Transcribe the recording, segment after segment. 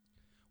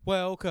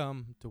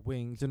Welcome to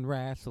Wings and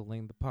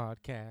Wrestling, the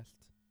podcast.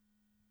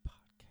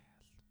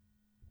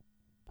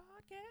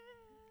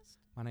 Podcast.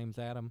 My name's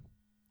Adam,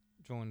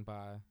 joined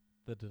by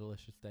the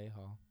delicious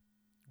Dayhaw.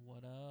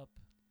 What up?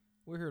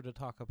 We're here to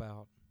talk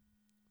about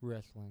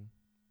wrestling.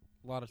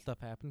 A lot of stuff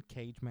happened.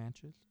 Cage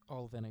matches,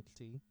 all of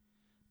NXT.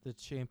 The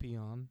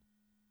champion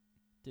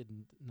did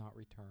not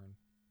return.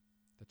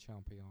 The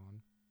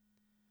champion.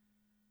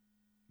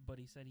 But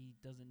he said he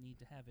doesn't need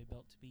to have a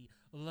belt to be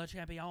Le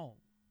Champion.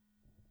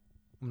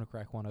 I'm going to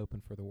crack one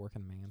open for the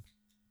working man.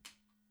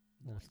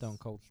 Little Nice. Stone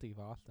Cold Steve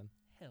Austin.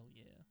 Hell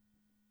yeah.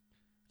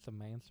 Some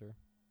manser.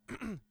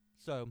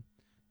 So,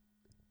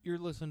 you're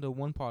listening to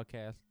one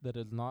podcast that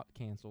is not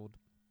canceled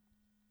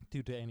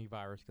due to any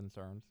virus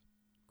concerns.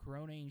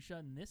 Corona ain't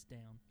shutting this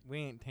down. We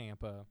ain't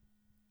Tampa,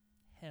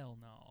 Hell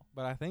no.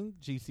 but I think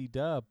GC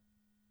Dub,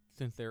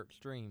 since they're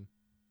extreme,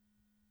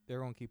 they're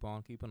going to keep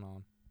on keeping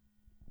on.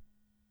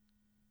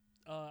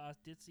 I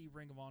did see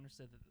Ring of Honor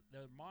said that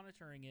they're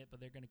monitoring it, but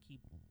they're going to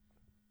keep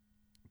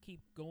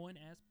going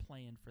as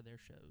planned for their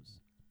shows.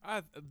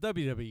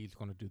 WWE's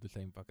going to do the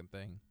same fucking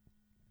thing.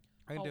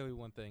 I can Oh. tell you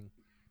one thing.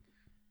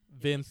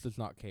 Vince does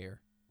not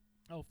care.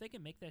 Oh, if they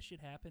can make that shit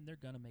happen, they're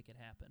going to make it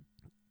happen.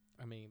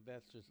 I mean,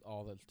 that's just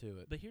all that's to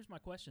it. But here's my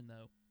question,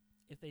 though.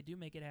 If they do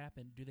make it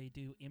happen, do they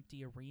do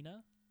empty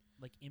arena,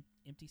 like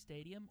empty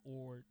stadium,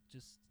 or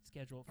just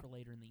schedule it for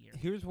later in the year?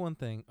 Here's one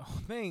thing. Oh,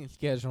 they ain't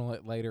scheduling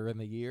it later in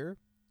the year.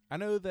 I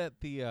know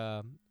that the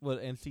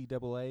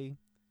NCAA,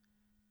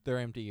 their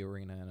empty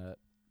arena in it.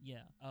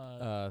 Yeah.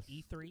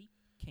 E3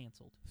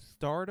 canceled.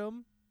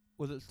 Stardom,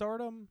 was it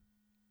Stardom?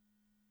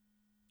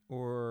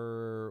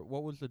 Or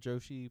what was the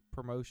Joshi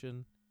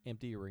promotion?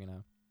 Empty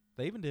arena.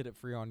 They even did it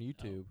free on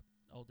YouTube.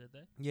 Oh, did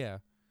they? Yeah.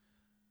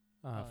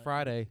 Uh,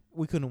 Friday,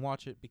 we couldn't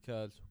watch it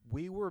because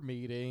we were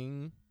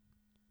meeting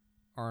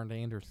Arn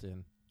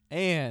Anderson.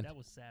 And That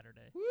was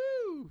Saturday.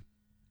 woo!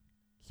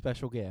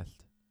 Special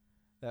guest.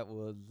 That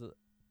was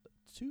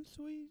too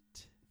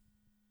sweet.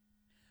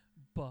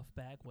 Buff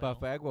Bagwell. Buff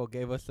Bagwell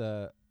gave us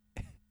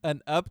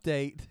an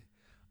update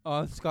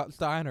on Scott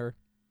Steiner.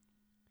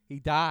 He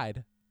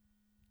died.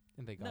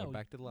 And they got him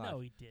back to life. No,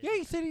 he did. Yeah,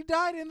 he said he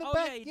died in the Oh,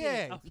 back. yeah, he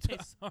yeah. did. Okay,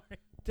 sorry.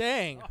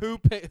 Dang.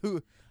 Sorry.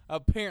 Who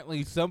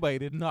apparently somebody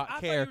did not I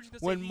thought care you were just gonna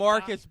say when he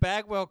Marcus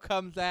Bagwell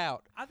comes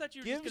out. I thought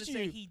you were just going Gives to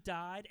say you- he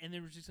died, and they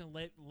were just going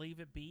to leave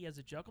it be as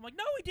a joke. I'm like,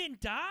 no, he didn't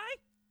die.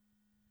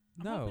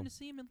 I'm No. hoping to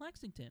see him in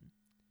Lexington.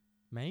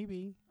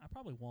 Maybe. I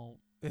probably won't.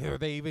 Are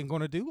they even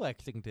going to do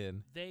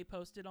Lexington? They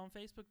posted on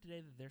Facebook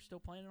today that they're still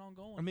planning on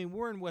going. I mean,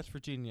 we're in West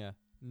Virginia.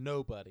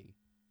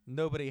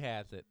 Nobody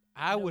has it.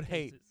 I No would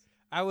hate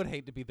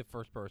cases. to be the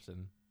first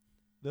person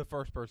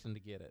to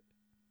get it.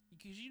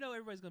 Because you know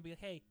everybody's going to be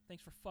like, hey,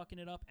 thanks for fucking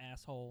it up,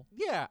 asshole.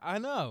 Yeah, I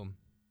know.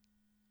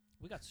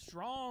 We got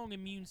strong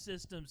immune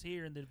systems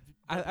here in the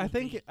I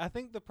think WB. I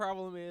think the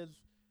problem is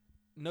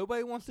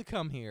nobody wants to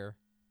come here,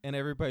 and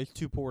everybody's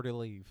too poor to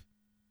leave.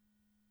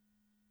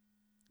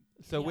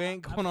 So we Yeah,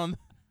 ain't going on.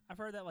 I've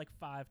heard that like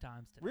 5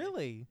 times today.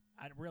 Really?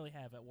 I really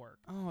have at work.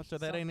 Oh, so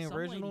that ain't Some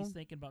original. lady's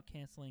thinking about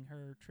canceling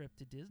her trip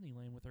to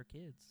Disneyland with her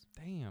kids.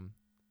 Damn.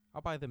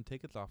 I'll buy them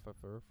tickets off of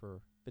her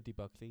for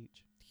 $50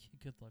 each.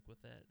 Good luck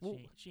with that. Well-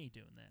 She ain't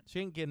doing that. She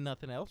ain't getting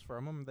nothing else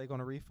from them. Are they going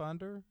to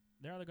refund her?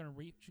 They're either gonna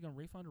she's gonna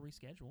refund or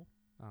reschedule.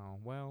 Oh,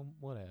 well,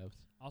 whatevs.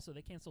 Also,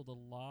 they canceled a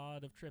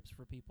lot of trips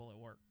for people at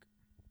work.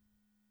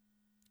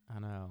 I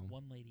know.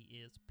 One lady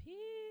is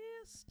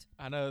pissed.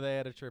 I know they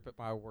had a trip at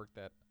my work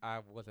that I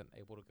wasn't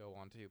able to go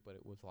on to, but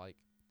it was like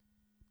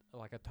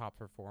a top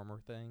performer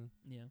thing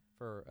Yeah.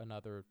 for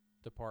another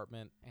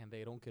department, and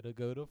they don't get to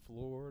go to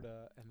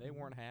Florida, and they Mhm.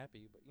 weren't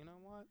happy. But you know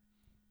what?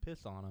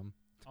 Piss on them.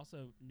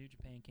 Also, New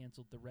Japan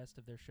canceled the rest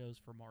of their shows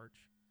for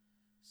March,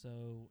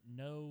 so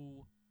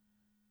no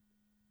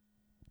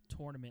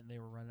tournament they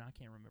were running. I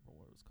can't remember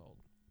what it was called.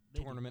 They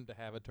did- Tournament to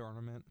have a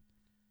tournament.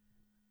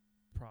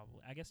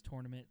 probably. I guess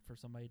tournament for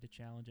somebody to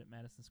challenge at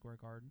Madison Square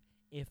Garden,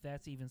 if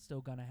that's even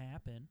still gonna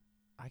happen.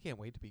 I can't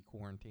wait to be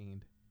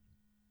quarantined.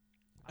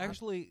 I-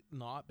 Actually,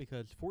 not,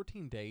 because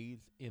 14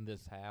 days in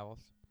this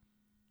house,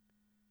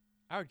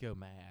 I would go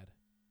mad.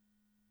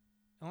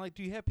 And like,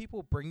 do you have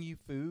people bring you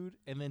food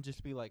and then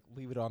just be like,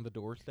 leave it on the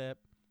doorstep?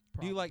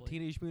 Do you like Probably.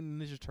 Teenage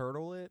Mutant Ninja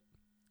Turtle it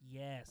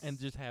Yes. and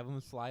just have them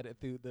slide it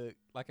through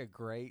like a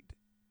grate,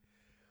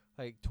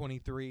 like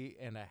 23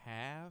 and a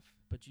half,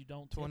 but you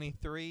don't tip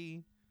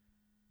 23,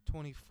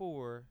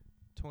 24,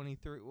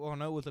 23. Well,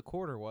 no, it was a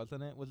quarter,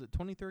 wasn't it? Was it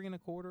 23 and a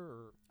quarter?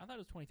 Or I thought it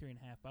was 23 and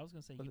a half, but I was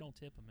going to say Was you it- don't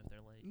tip them if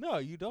they're late. no,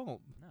 you don't.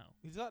 No.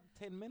 He's got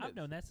 10 minutes. I've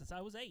known that since I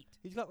was 8.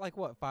 He's got like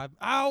what, 5?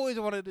 I always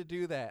wanted to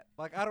do that.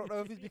 Like, I don't know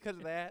if it's because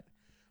of that,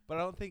 but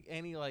I don't think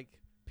any like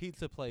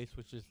pizza place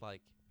was just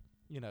like,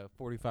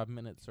 45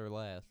 minutes or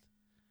less.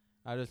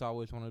 I just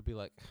always wanted to be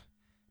like,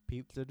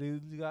 pizza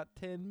dude's got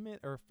 10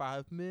 minutes or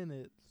 5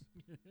 minutes.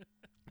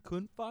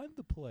 Couldn't find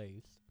the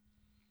place.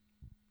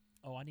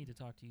 Oh, I need to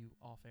talk to you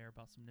off air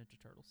about some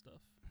Ninja Turtle stuff.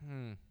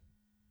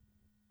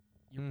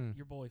 Your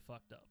Your boy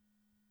fucked up,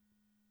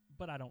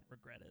 but I don't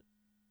regret it.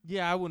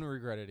 Yeah, I wouldn't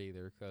regret it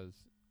either, 'cause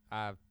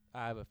I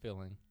have a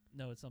feeling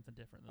No, it's something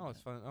different than Oh, that.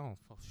 it's fun. Oh,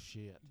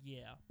 shit.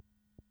 Yeah.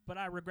 But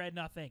I regret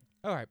nothing.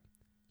 All right.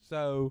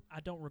 So I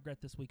don't regret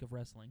this week of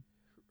wrestling.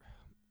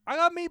 I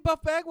got to meet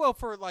Buff Bagwell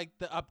for like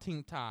the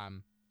upteen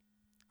time.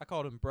 I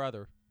called him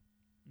brother.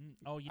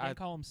 Oh, you didn't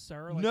call him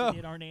sir like No. you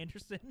did Arn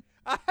Anderson?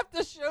 I have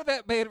to show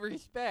that man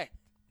respect.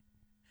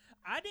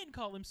 I didn't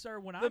call him sir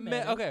when I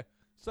met him. Okay,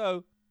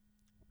 so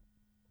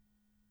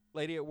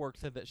lady at work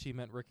said that she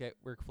meant Ric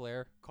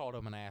Flair. Called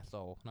him an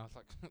asshole, and I was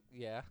like,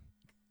 yeah.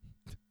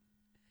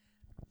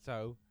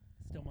 So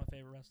Still my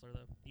favorite wrestler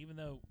though, even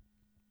though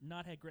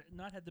not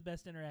had the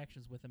best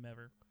interactions with him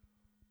ever.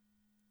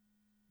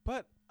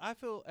 but I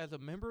feel as a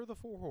member of the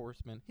Four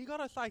Horsemen, he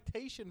got a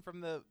citation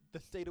from the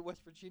state of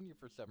West Virginia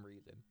for some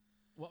reason.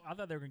 Well, I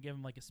thought they were gonna give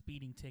him like a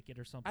speeding ticket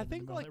or something. I in the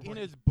think middle of like the in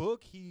ring. his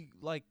book, he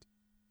like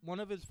one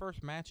of his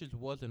first matches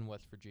was in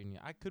West Virginia.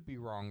 I could be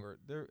wrong, or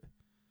there.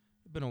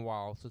 It's been a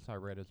while since I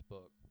read his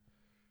book.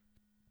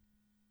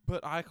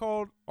 But I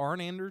called Arn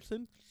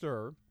Anderson,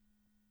 sir.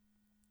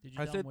 Did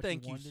you I tell said him what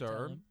thank you you, wanted to tell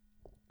sir. him?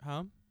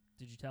 Huh?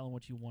 Did you tell him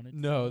what you wanted? To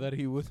No, tell him? that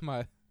he was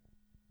my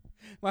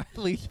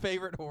least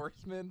favorite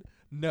horseman.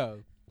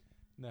 No,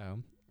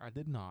 I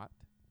did not.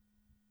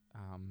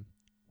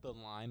 The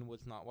line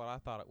was not what I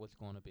thought it was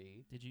going to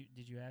be. Did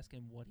you ask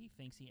him what he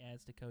thinks he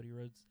adds to Cody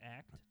Rhodes'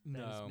 act that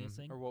No, is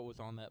missing? or what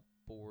was on that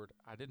board.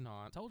 I did I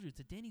not. told you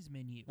it's a Denny's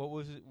menu. What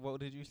was it? What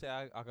did you say?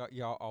 I got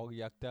y'all all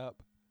yucked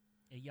up.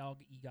 And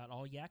you got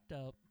all yacked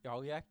up.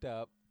 Y'all yacked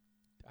up.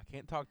 I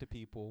can't talk to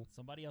people.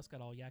 Somebody else got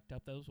all yacked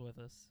up. Those with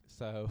us.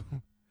 So,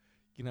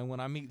 when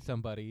I meet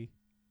somebody,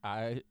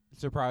 I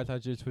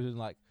just was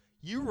like,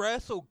 you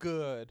wrestle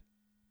good.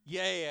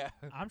 Yeah.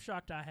 I'm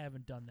shocked I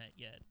haven't done that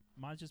yet.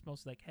 Mine's just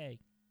mostly like, hey,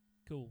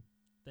 cool,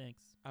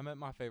 thanks. I met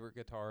my favorite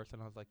guitarist,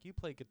 and I was like, you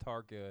play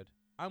guitar good.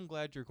 I'm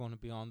glad you're going to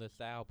be on this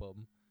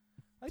album.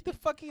 Like, the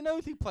fuck he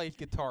knows he plays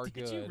guitar good.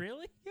 Did you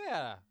really?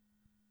 Yeah.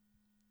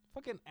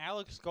 Fucking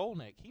Alex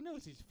Skolnick. He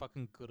knows he's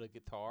fucking good at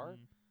guitar.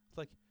 It's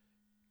like,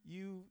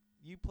 you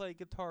play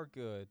guitar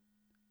good.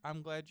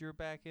 I'm glad you're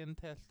back in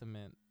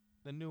Testament.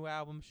 The new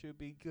album should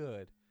be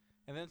good.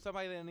 And then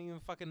somebody that didn't even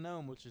fucking know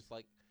him was just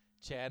like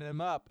chatting him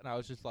up, and I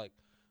was just like,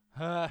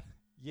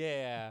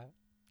 yeah,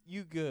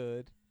 you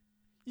good.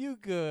 You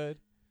good.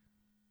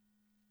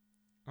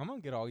 I'm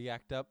gonna get all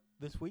yacked up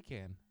this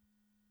weekend.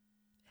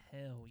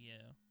 Hell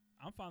yeah.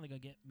 I'm finally going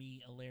to get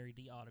me a Larry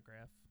D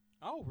autograph.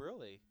 Oh,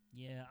 really?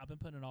 Yeah, I've been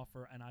putting it off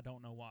and I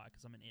don't know why,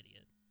 because I'm an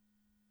idiot.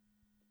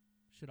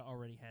 Should have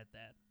already had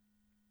that.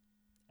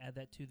 Add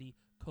that to the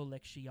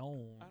collection.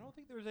 I don't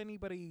think there's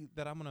anybody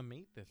that I'm gonna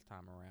meet this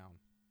time around.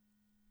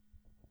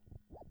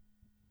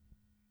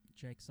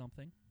 Jake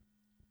something.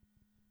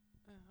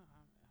 I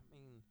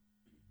mean,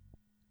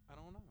 I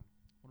don't know.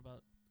 What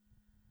about...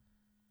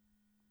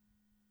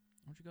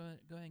 Why don't you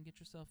go ahead and get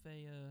yourself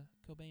a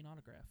Cobain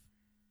autograph?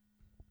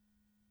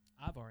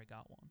 I've already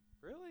got one.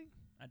 Really?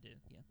 I did,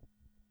 yeah.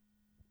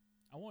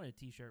 I wanted a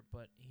T-shirt,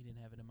 but he didn't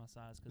have it in my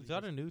size. Is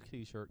that a new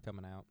T-shirt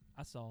coming out?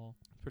 I saw.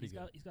 It's pretty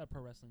good. He's got a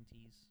Pro Wrestling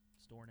Tees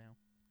store now.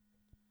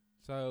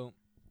 So,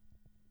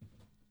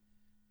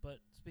 But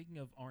speaking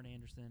of Arn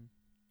Anderson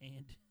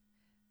and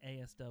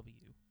ASW,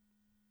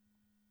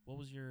 what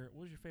was your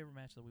favorite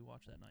match that we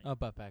watched that night?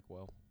 Buff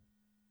Bagwell.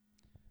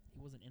 He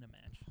wasn't in a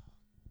match.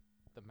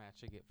 The match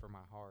I get for my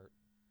heart.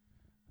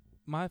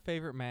 My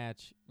favorite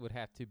match would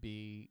have to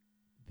be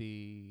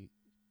the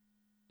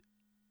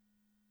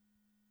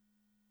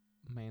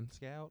Man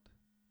Scout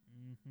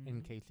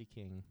and Casey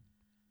King.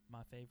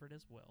 My favorite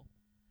as well.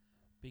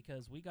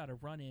 Because we got a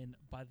run-in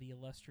by the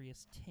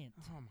illustrious Tent.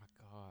 Oh, my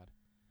God.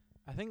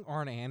 I think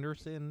Arn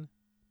Anderson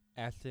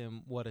asked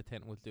him what a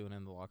Tent was doing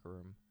in the locker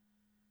room.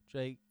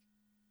 Jake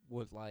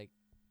was, like,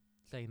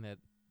 saying that,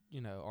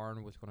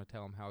 Arn was going to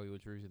tell him how he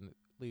was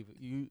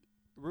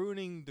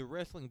ruining the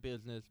wrestling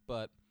business,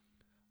 but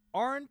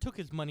Arn took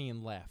his money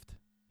and left.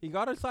 He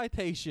got a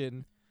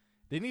citation,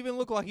 didn't even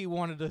look like he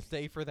wanted to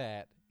stay for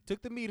that.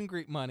 Took the meet and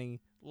greet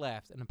money,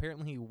 left, and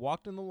apparently he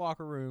walked in the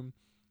locker room,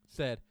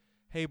 said,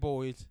 "Hey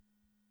boys,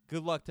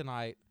 good luck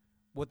tonight.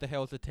 What the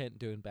hell's the Tent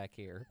doing back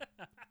here?"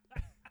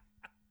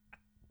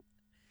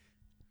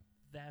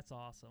 That's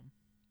awesome.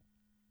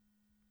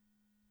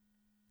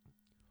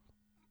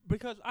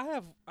 Because I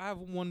have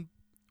one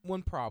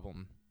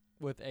problem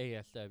with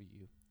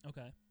ASW.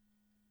 Okay.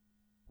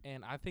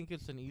 And I think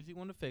it's an easy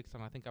one to fix,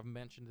 and I think I've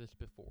mentioned this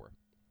before.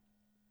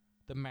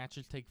 The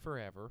matches take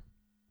forever.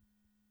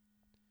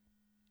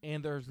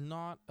 And there's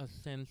not a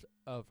sense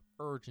of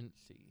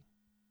urgency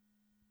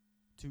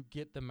to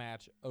get the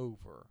match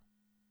over.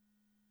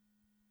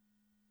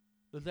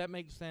 Does that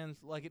make sense?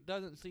 Like, it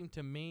doesn't seem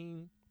to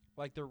me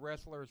like the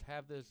wrestlers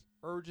have this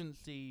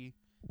urgency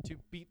to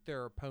beat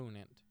their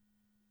opponent.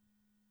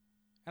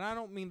 And I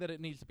don't mean that it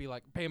needs to be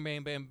like bam,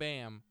 bam, bam,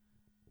 bam.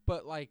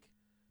 But like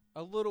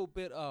a little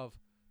bit of,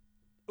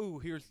 ooh,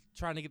 here's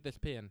trying to get this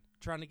pin.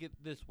 Trying to get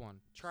this one.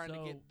 Trying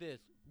to get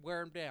this.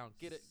 Wear him down.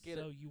 Get it.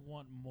 So you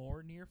want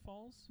more near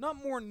falls?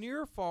 Not more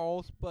near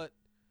falls, but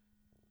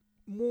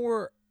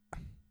more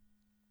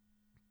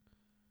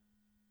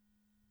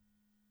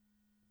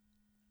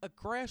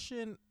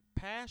aggression,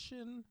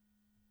 passion,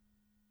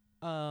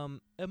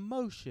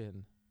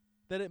 emotion,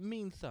 that it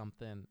means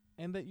something,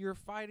 and that you're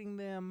fighting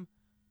them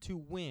to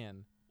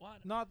win.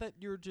 What? Not that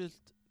you're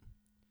just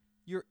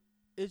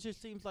it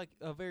just seems like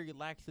a very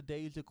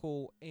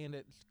lackadaisical, and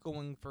it's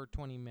going for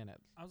 20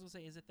 minutes. I was gonna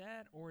say, is it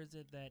that, or is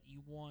it that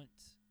you want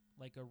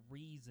like a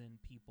reason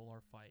people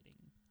are fighting?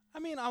 I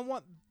mean,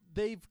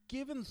 they've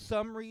given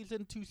some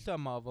reason to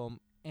some of them,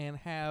 and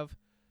have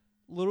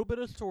a little bit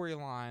of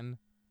storyline,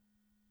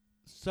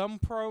 some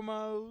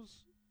promos,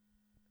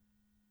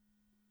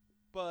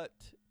 but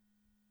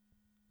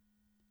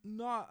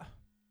not.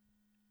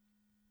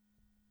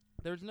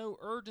 There's no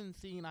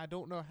urgency, and I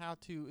don't know how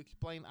to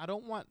explain. I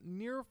don't want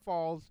near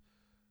falls,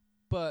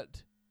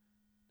 but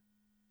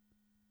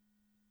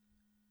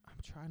I'm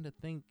trying to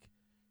think.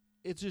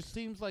 It just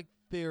seems like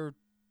they're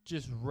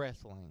just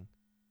wrestling.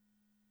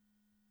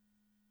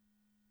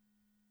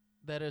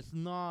 That it's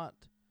not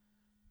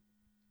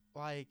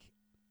like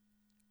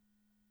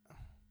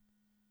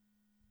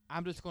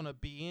I'm just going to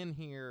be in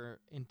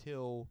here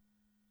until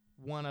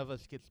one of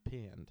us gets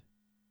pinned.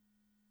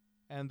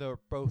 And they're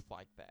both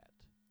like that.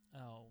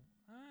 Oh.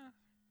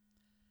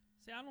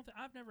 See,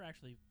 I've never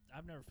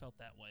felt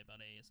that way about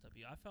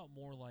ASW. I felt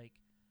more like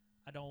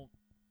I don't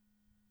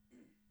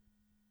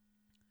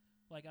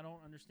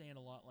understand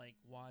a lot like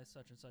why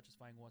such and such is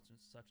fighting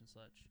such and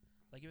such.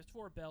 Like if it's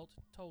for a belt,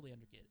 totally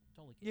get it.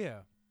 Yeah.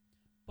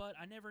 But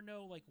I never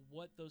know like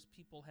what those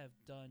people have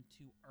done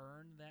to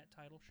earn that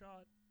title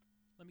shot.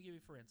 Let me give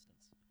you for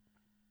instance.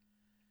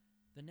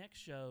 The next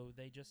show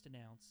they just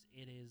announced,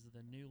 it is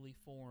the newly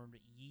formed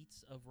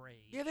Yeats of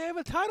Rage. Yeah, they have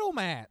a title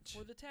match.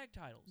 For the tag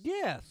titles.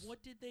 Yes.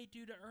 What did they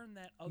do to earn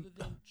that other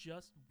than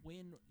just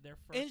win their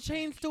first And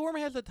Shane match? Storm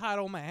has a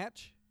title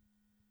match.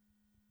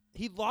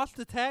 He lost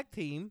the tag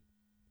team.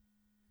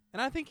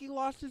 And I think he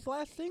lost his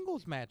last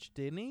singles match,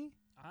 didn't he?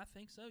 I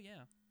think so,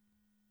 yeah.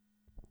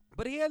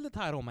 But he had the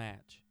title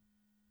match.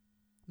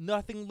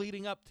 Nothing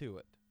leading up to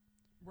it.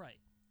 Right.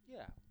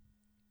 Yeah.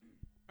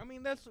 I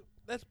mean, that's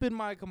been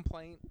my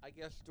complaint, I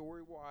guess,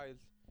 story-wise,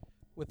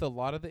 with a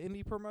lot of the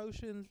indie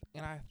promotions.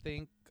 And I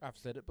think, I've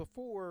said it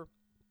before,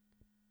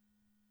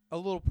 a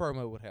little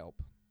promo would help.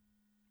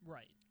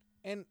 Right.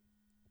 And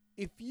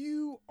if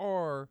you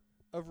are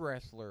a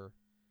wrestler,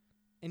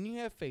 and you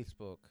have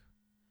Facebook,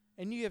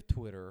 and you have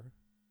Twitter,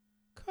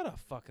 cut a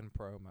fucking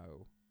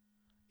promo.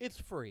 It's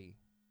free.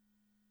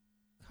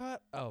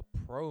 Cut a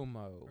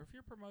promo. Or if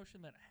you're a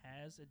promotion that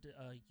has a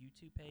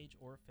YouTube page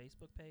or a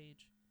Facebook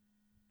page,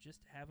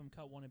 just have them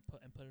cut one and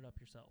put it up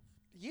yourself.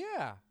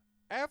 Yeah.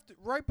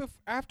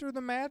 After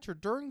the match or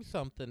during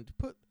something.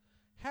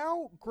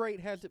 How great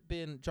has it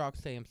been, Jock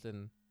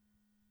Sampson,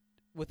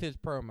 with his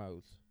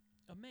promos?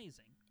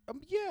 Amazing.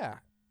 Yeah.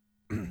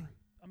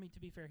 I mean, to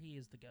be fair, he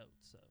is the GOAT,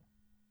 so.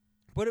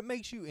 But it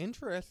makes you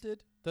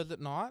interested, does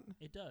it not?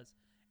 It does.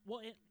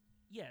 Well,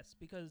 yes,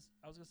 because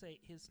I was going to say,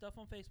 his stuff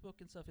on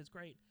Facebook and stuff is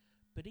great,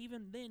 but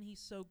even then, he's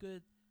so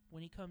good,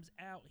 when he comes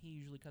out, he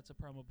usually cuts a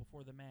promo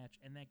before the match,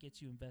 and that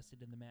gets you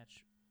invested in the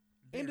match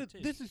there, too.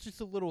 This is just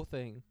a little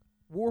thing.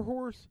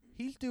 Warhorse,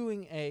 his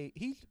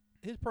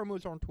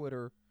promos on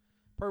Twitter,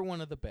 probably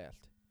one of the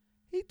best.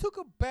 He took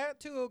a bat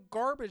to a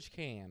garbage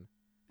can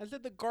and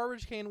said the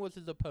garbage can was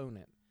his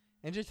opponent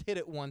and just hit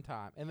it one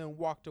time and then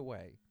walked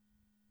away.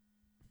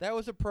 That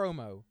was a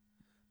promo.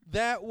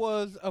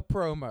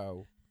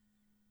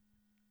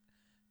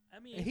 I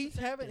mean,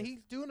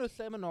 he's doing a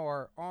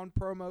seminar on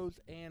promos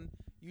and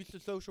use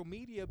of social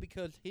media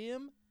because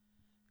him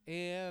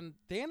and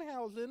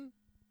Danhausen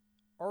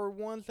are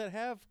ones that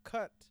have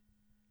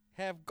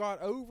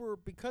got over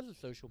because of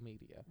social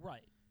media.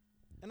 Right.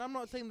 And I'm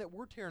not saying that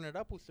we're tearing it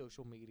up with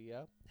social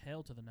media.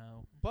 Hell to the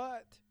no.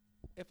 But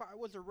if I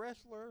was a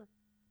wrestler,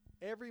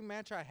 every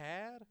match I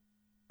had,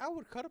 I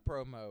would cut a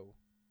promo.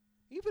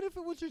 Even if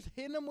it was just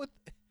hitting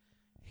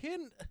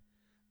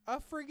a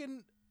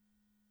friggin'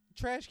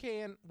 trash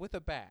can with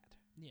a bat.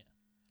 Yeah.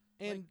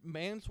 And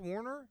Mance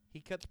Warner, he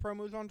cuts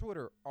promos on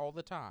Twitter all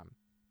the time.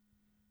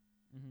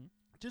 Mm-hmm.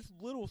 Just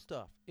little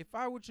stuff. If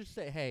I would just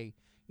say, hey,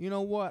 you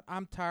know what?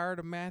 I'm tired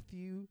of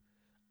Matthew.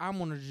 I'm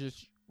going to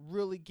just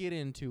really get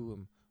into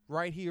him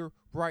right here,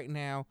 right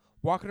now,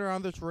 walking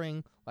around this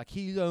ring like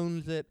he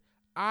owns it.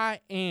 I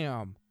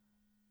am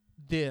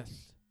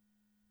this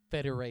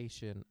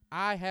federation.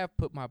 I have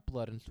put my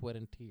blood and sweat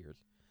and tears.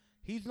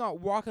 He's not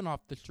walking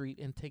off the street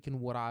and taking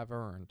what I've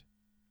earned.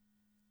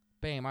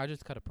 Bam, I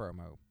just cut a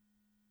promo.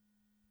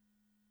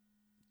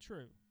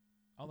 True.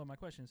 Although my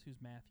question is, who's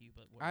Matthew?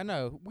 But I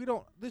know.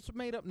 This is a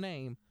made-up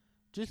name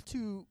just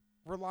to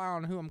rely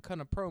on who I'm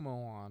cutting a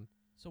promo on.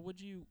 So would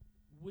you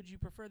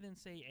prefer then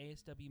say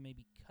ASW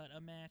maybe cut a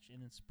match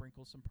and then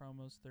sprinkle some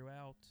promos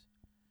throughout,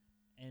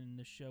 and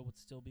the show would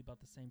still be about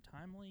the same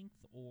time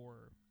length,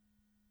 or?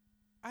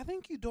 I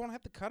think you don't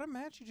have to cut a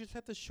match. You just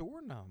have to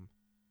shorten them.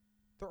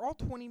 They're all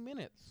 20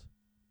 minutes.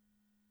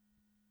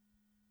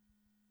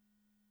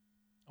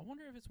 I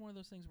wonder if it's one of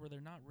those things where they're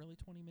not really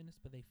 20 minutes,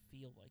 but they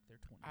feel like they're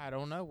 20 minutes. I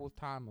don't know. We'll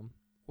time them.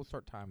 We'll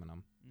start timing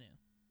them. Yeah.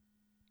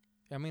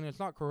 I mean, it's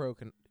not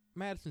Kurokan.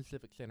 Madison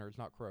Civic Center is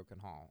not Crokin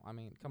Hall. I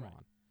mean, come Right.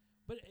 on.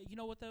 But you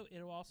know what though?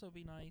 It'll also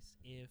be nice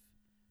if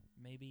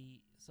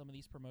maybe some of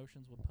these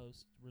promotions would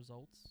post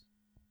results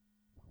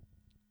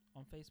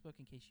on Facebook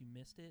in case you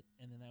missed it,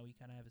 and then that way you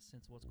kind of have a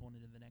sense of what's going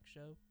into the next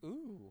show.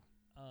 Ooh.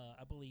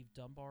 I believe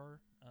Dunbar,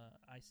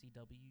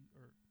 ICW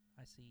or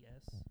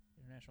ICS,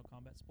 International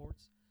Combat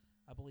Sports,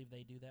 I believe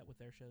they do that with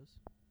their shows.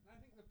 I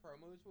think the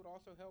promos would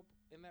also help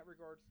in that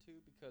regards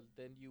too, because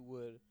then you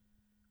would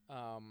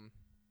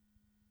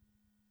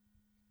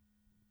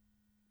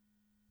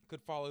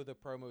could follow the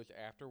promos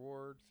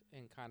afterwards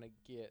and kind of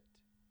get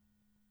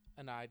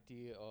an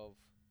idea of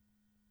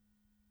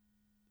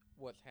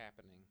what's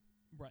happening.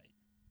 Right.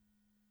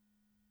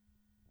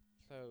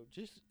 So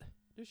just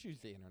use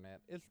the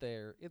internet. It's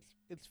there.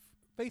 It's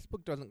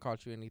Facebook doesn't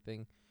cost you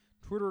anything.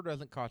 Twitter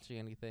doesn't cost you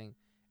anything.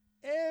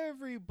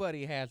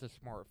 Everybody has a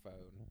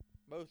smartphone.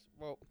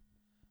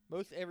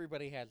 Most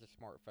everybody has a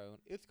smartphone.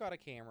 It's got a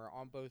camera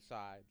on both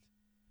sides.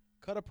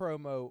 Cut a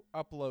promo,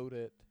 upload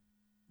it.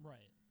 Right.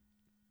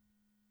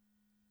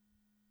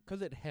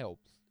 Because it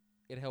helps.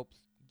 It helps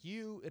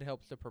you. It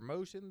helps the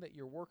promotion that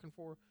you're working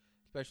for,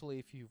 especially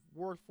if you've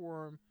worked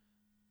for them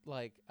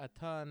like a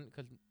ton.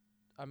 Because,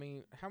 I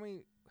mean, how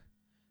many,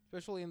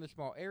 especially in the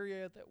small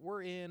area that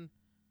we're in,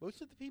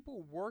 most of the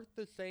people work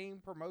the same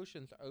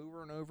promotions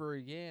over and over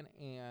again.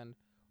 And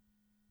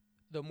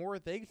the more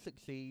they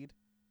succeed,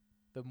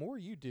 the more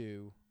you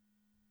do,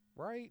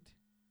 right?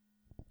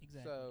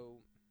 Exactly. So,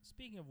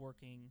 speaking of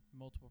working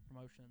multiple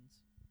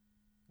promotions,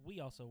 we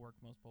also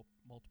worked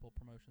multiple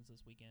promotions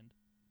this weekend.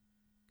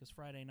 Because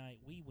Friday night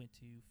we went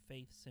to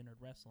Faith Centered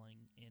Wrestling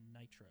in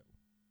Nitro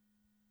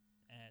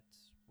at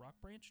Rock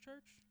Branch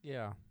Church.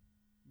 yeah.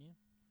 Yeah.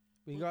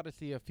 We got to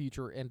see a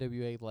future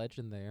NWA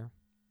legend there.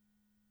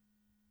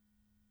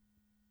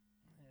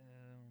 I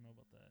don't know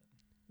about that.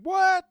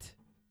 What?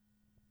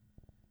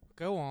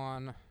 Go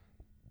on.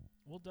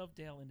 We'll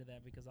dovetail into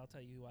that because I'll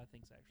tell you who I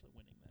think's actually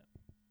winning that.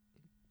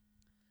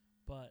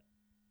 But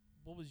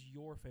what was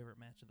your favorite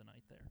match of the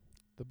night there?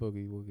 The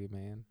Boogie Woogie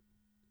Man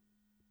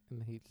and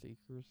the Heat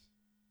Seekers.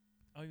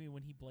 Oh, you mean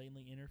when he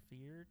blatantly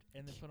interfered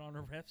and then put on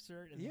a ref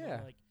shirt and then Yeah.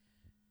 they, like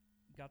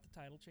got the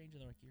title change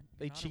and they're like, you're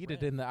They not a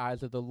cheated ref. in the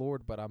eyes of the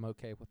Lord, but I'm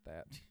okay with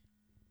that.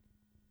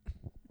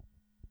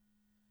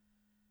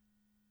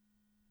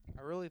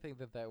 I really think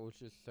that was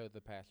just so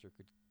the pastor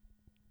could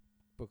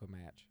book a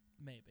match.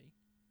 Maybe.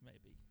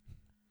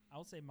 I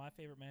would say my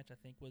favorite match I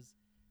think was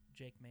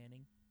Jake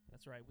Manning.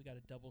 That's right. We got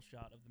a double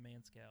shot of the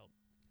Man Scout.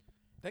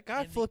 That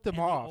guy And flipped him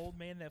the off. old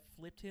man that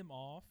flipped him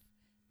off,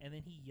 and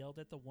then he yelled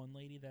at the one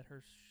lady that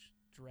her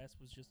dress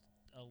was just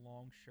a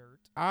long shirt.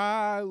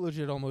 I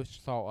legit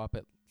almost saw up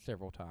it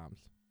several times.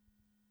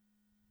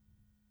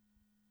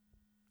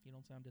 You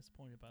don't sound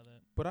disappointed by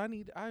that. But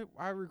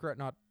I regret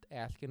not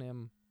asking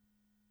him.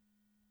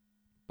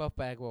 Buff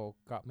Bagwell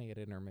got me at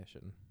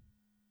intermission.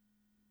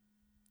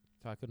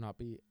 So I could not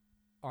be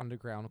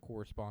underground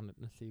correspondent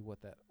to see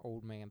what that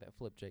old man that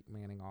flipped Jake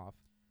Manning off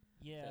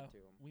Yeah, said to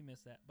him. we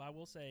missed that. But I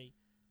will say,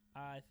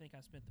 I think I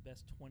spent the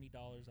best $20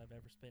 I've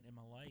ever spent in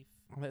my life.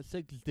 On that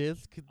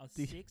 6-disc. A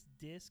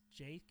 6-disc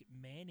Jake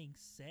Manning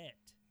set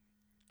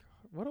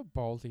What a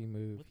ballsy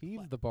move. With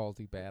He's the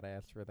ballsy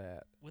badass for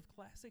that. with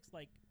classics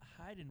like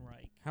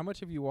Heidenreich. How much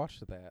have you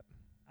watched of that?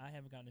 I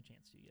haven't gotten a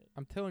chance to yet.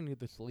 I'm telling you,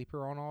 the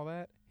sleeper on all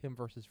that, him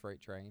versus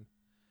Freight Train.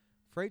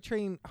 Freight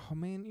Train, oh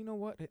man, you know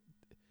what? If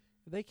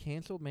they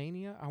canceled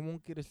Mania, I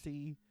won't get to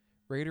see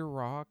Raider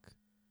Rock,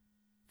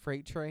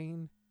 Freight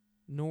Train,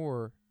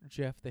 nor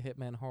Jeff the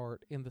Hitman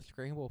Hart in the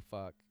Scramble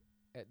Fuck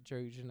at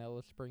Joey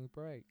Janela's spring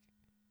break.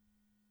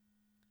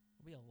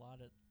 There'll be a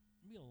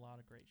lot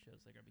of great shows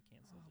that are gonna be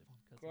canceled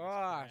because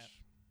Gosh.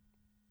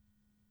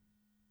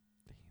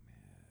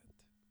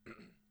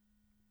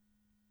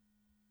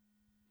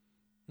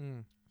 Damn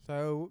it.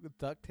 So,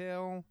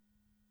 Ducktail,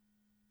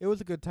 it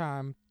was a good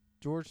time.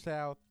 George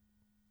South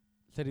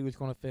said he was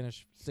going to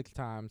finish 6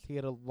 times. He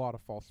had a lot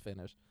of false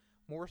finish.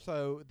 More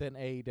so than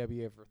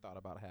AEW ever thought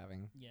about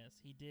having. Yes,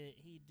 he did.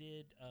 He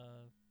did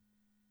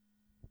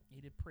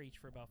preach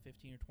for about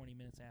 15 or 20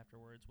 minutes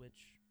afterwards,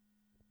 which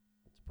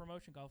it's a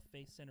promotion called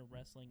Faith Center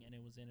Wrestling, and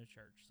it was in a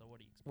church. So what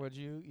do you expect? Would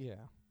you?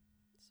 Yeah.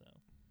 So,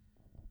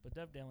 but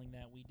dovetailing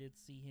that, we did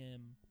see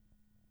him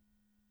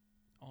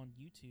on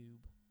YouTube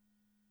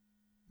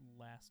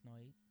last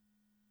night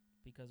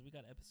because we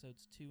got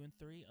episodes 2 and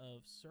 3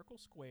 of Circle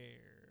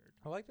Squared.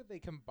 I like that they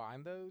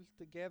combined those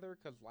together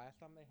because last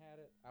time they had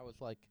it, I was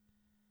like,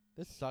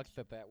 this sucks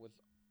that was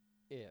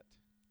it.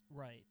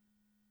 Right.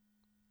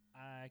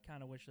 I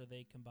kind of wish that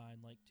they combined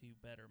like 2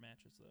 better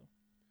matches though.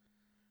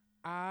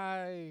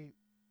 I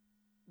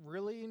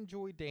really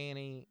enjoy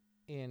Danny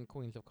in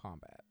Queens of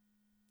Combat.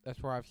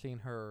 That's where I've seen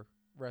her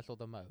wrestle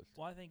the most.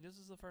 Well, I think this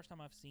is the first time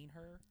I've seen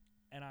her,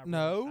 and I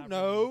No,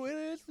 really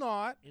it is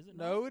not. Is it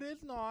No, not? it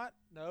is not.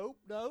 Nope.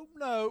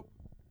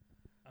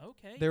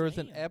 Okay. There was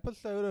an damn.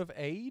 episode of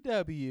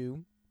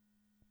AEW,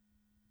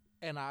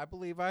 and I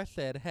believe I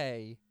said,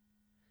 hey,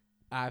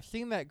 I've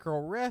seen that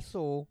girl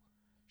wrestle.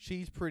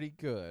 She's pretty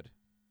good.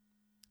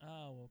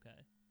 Oh,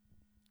 okay.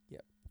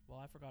 Yep. Well,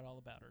 I forgot all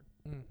about her.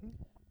 Mm-hmm.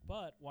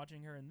 But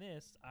watching her in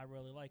this, I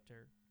really liked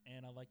her,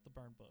 and I liked the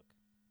burn book.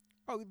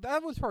 Oh,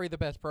 that was probably the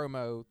best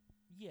promo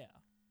Yeah.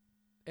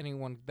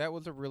 anyone. That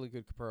was a really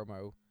good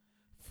promo.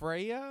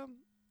 Freya,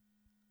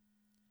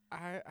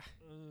 I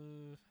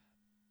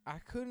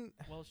couldn't.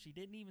 Well, she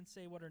didn't even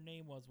say what her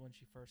name was when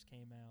she first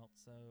came out,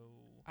 so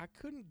I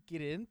couldn't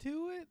get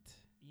into it.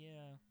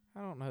 yeah. I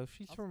don't know.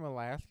 She's I'll- from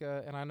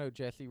Alaska, and I know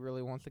Jessie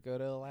really wants to go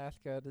to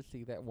Alaska to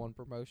see that one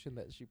promotion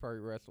that she probably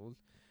wrestles.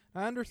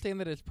 I understand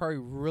that it's probably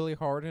really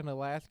hard in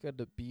Alaska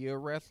to be a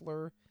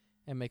wrestler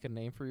and make a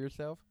name for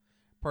yourself.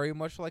 Probably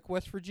much like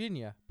West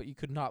Virginia, but you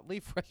could not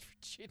leave West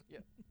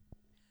Virginia.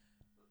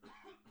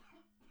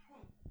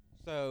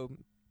 So,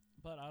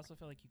 But I also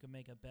feel like you could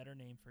make a better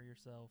name for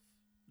yourself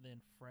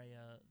than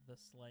Freya the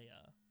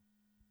Slayer.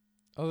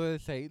 they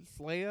say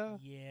Slaya?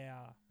 Yeah.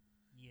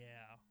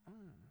 Yeah.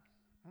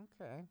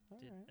 Okay.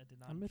 I did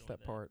not I missed enjoy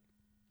that part.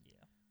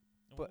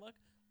 Yeah. But- Well,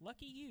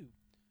 lucky you.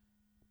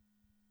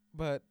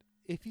 But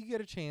if you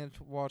get a chance,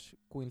 watch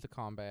Queens of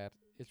Combat.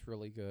 It's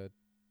really good.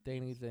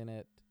 Danny's in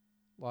it.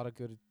 A lot of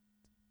good.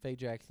 Faye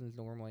Jackson's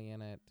normally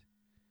in it.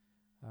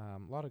 A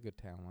lot of good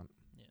talent.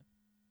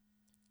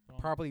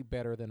 Probably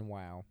better than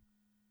WoW.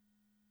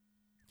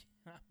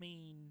 I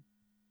mean,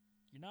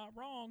 you're not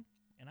wrong,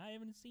 and I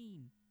haven't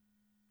seen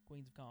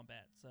Queens of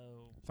Combat, so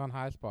It's on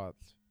High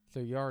Spots, so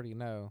you already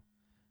know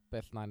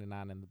best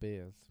 99 in the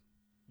biz.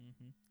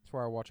 That's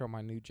where I watch all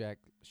my New Jack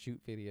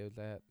shoot videos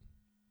at.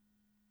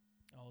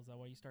 Oh, is that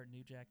why you start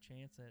New Jack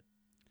Chance at?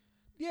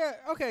 Yeah.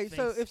 Okay.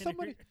 So Face if Center?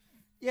 somebody,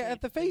 yeah, Face-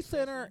 at the Face Face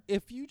Center, Wrestling?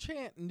 if you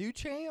chant New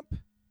Champ,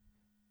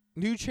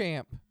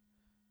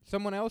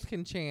 someone else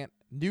can chant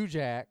New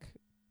Jack,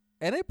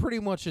 and it pretty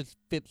much just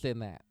fits in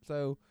that.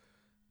 So,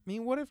 I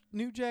mean, what if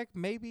New Jack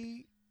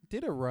maybe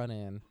did a run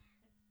in?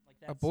 Like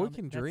A boy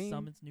can that dream.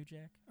 summons New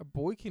Jack. A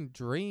boy can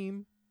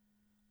dream.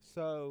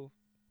 So,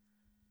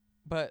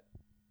 but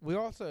we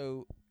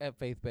also at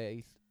Faith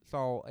Base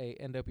saw a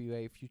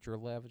NWA Future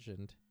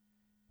Legend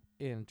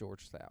in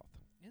George South.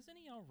 Isn't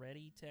he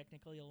already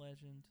technically a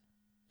legend?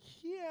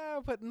 Yeah,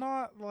 but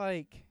not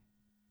like.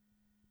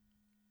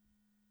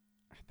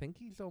 I think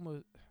he's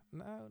almost.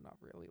 No, not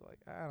really. Like,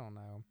 I don't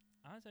know.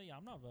 I tell you,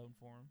 I'm not voting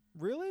for him.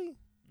 Really?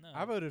 No,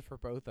 I voted for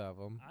both of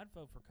them. I'd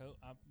vote for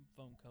I'm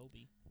voting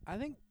Kobe. I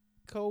think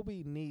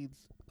Kobe needs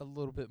a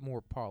little bit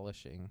more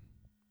polishing.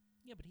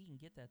 Yeah, but he can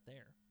get that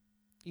there.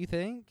 You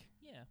think?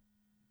 Yeah.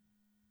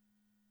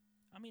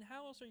 I mean,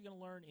 how else are you going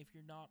to learn if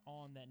you're not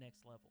on that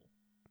next level?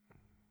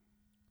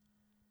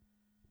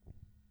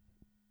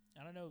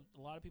 I don't know.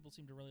 A lot of people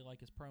seem to really like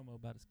his promo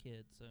about his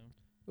kid, so.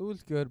 It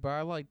was good, but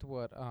I liked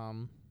what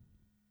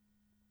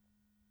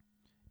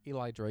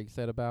Eli Drake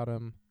said about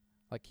him,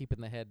 like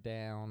keeping the head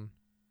down,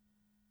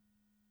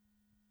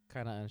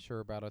 kind of unsure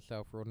about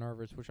himself, real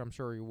nervous, which I'm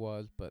sure he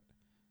was. But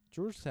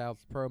George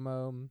South's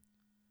promo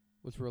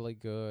was really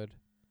good.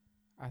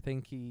 I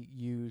think he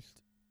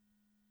used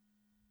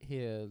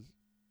his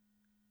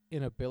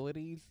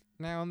inabilities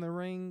now in the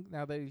ring,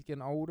 now that he's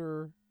getting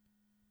older,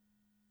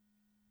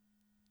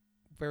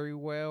 very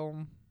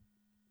well.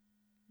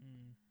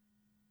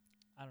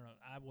 I don't know.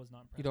 I was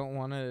not impressed. You don't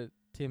want a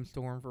Tim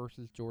Storm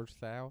versus George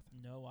South?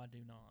 No, I do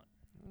not.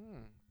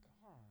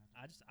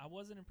 God. I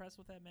wasn't impressed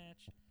with that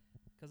match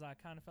because I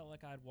kind of felt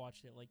like I'd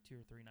watched it like 2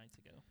 or 3 nights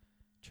ago.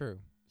 True.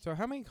 So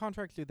how many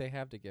contracts do they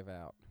have to give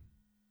out?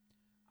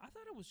 I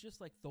thought it was just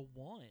like the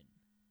one.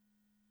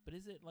 But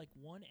is it like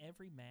one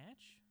every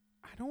match?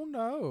 I don't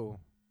know.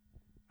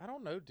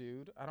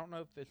 Dude. I don't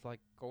know if it's like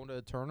going to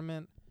a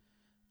tournament.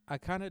 I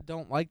kind of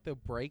don't like the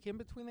break in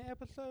between the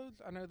episodes.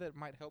 I know that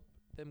might help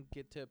them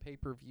get to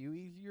pay-per-view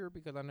easier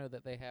because I know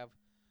that they have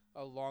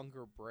a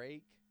longer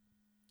break.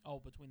 Oh,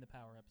 between the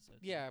Power episodes.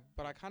 Yeah,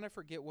 but I kind of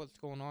forget what's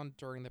going on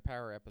during the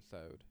Power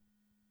episode.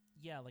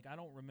 Yeah, like I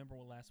don't remember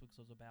what last week's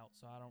was about,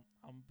 so I'm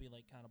gonna be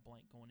like kind of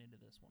blank going into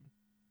this one.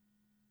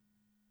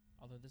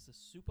 Although this is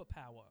Super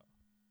Power.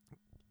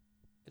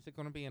 Is it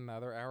going to be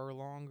another hour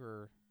long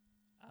or?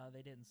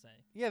 They didn't say.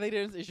 Yeah, they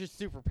didn't. It's just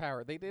Super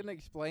Power. They didn't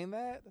explain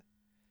that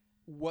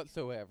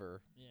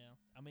whatsoever. Yeah,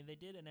 I mean they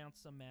did announce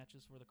some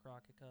matches for the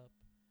Crockett Cup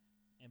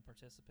and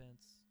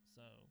participants,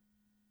 so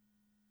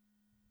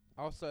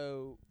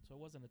Also, it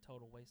wasn't a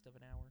total waste of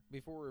an hour.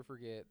 before we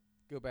forget,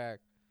 go back.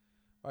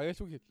 I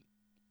guess we could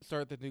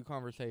start the new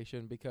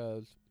conversation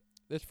because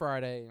this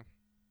Friday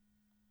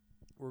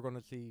we're going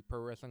to see Pro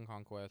Wrestling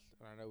Conquest,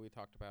 and I know we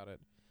talked about it.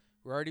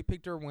 We already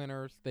picked our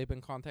winners. They've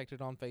been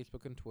contacted on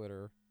Facebook and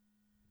Twitter.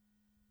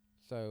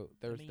 So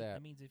there's that.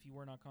 That means if you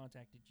were not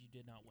contacted, you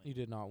did not win. You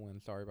did not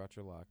win. Sorry about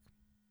your luck.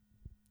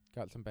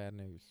 Got some bad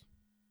news.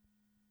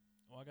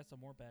 Well, I got some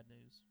more bad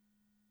news.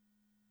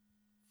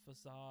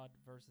 Facade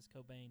versus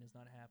Cobain is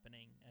not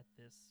happening at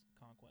this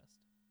Conquest.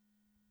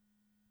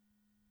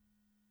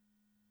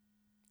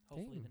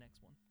 Hopefully Damn. the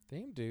next one.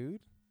 Damn,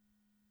 dude.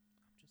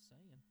 I'm just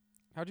saying.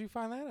 How'd you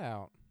find that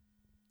out?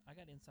 I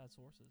got inside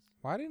sources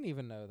Well, I didn't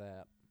even know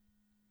that.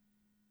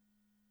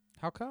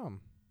 How come?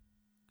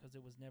 because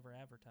it was never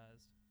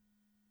advertised.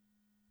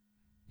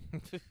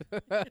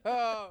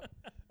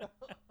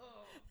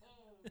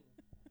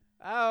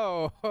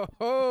 Oh, ho,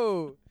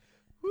 ho.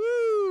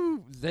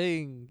 Woo!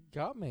 Zing.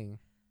 Got me.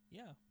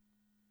 Yeah.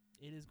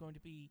 It is going to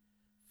be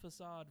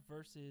Facade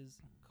versus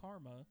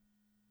Karma.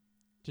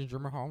 Ginger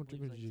Mahal. I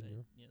believe that's how you say Jr.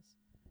 it, yes.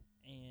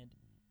 And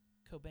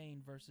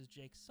Cobain versus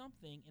Jake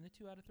something in a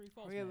 2 out of 3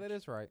 falls Oh, yeah, match. that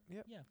is right.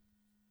 Yep. Yeah.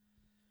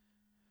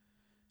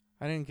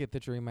 I didn't get the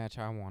dream match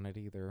I wanted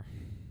either.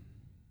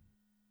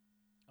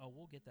 Oh,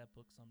 we'll get that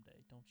book someday.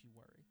 Don't you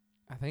worry.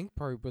 I think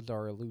probably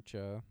Bizarre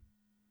Lucha.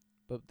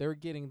 But they're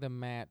getting the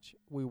match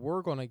we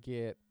were going to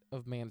get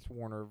of Mance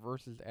Warner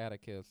versus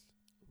Atticus.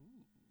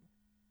 Ooh.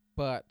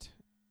 But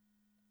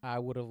I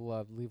would have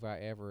loved Levi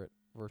Everett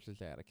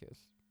versus Atticus.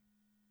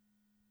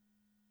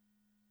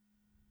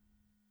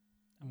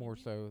 I mean, More we-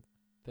 so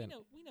we than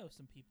know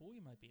some people. We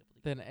might be able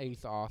to than get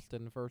Ace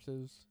Austin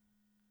versus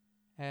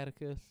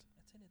Atticus.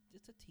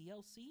 It's a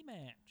TLC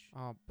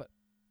match. But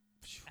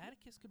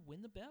Atticus could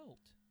win the belt.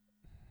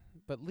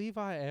 but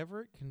Levi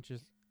Everett can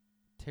just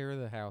tear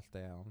the house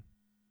down.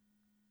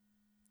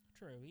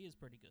 True, he is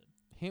pretty good.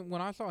 Him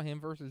when I saw him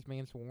versus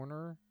Mance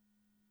Warner,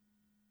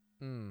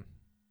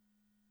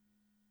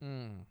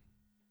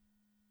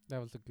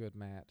 that was a good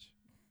match.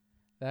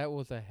 That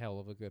was a hell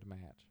of a good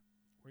match.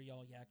 Were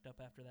y'all yacked up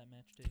after that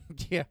match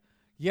too?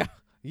 yeah.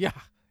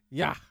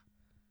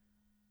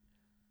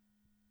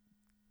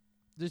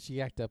 Just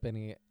yacked up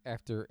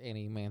after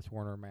any Mance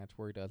Warner match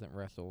where he doesn't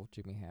wrestle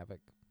Jimmy Havoc.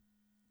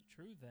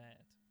 True that.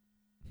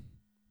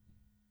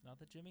 Not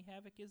that Jimmy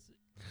Havoc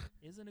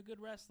isn't a good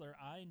wrestler.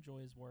 I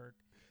enjoy his work.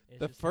 It's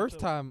The just first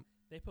time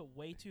they put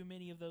way too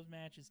many of those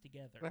matches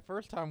together. The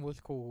first time was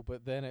cool,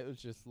 but then it was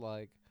just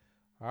like,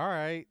 all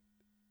right,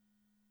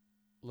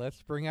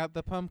 let's bring out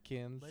the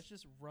pumpkins. Let's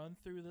just run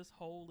through this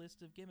whole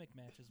list of gimmick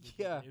matches we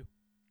Yeah. can do.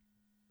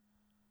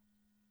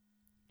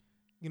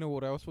 You know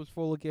what else was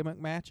full of gimmick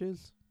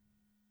matches?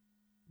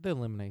 The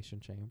Elimination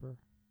Chamber.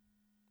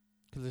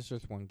 'Cause it's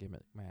just one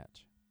gimmick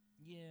match.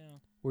 Yeah.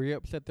 Were you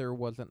upset there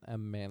wasn't a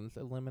men's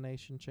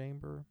Elimination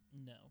Chamber?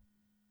 No.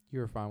 You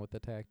were fine with the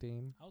tag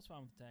team? I was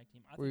fine with the tag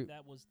team. I Were think you-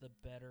 that was the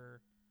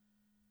better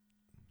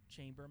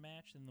chamber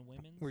match than the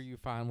women's. Were you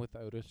fine with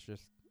Otis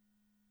just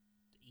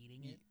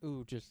eating it?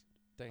 just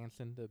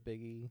dancing to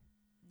Biggie?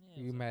 Yeah, it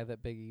You was mad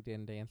that Biggie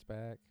didn't dance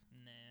back?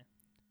 Nah.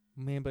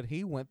 Man, but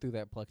he went through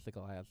that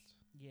plexiglass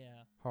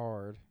Yeah,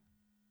 hard.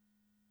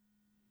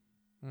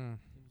 it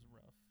was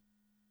rough.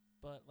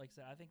 But like I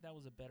said, I think that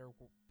was a better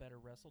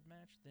wrestled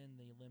match than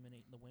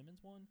the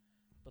women's one.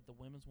 But the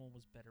women's one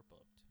was better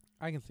booked.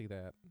 I can see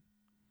that.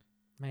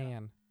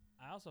 Man.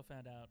 I also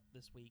found out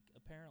this week,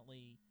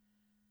 apparently,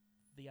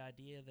 the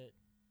idea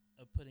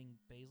of putting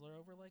Baszler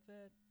over like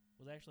that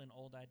was actually an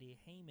old idea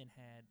Heyman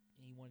had,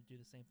 and he wanted to do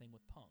the same thing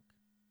with Punk,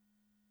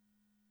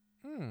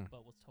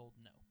 but was told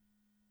no.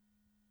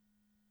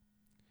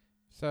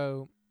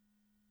 So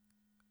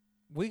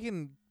we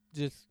can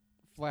just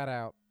flat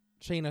out,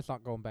 Shayna's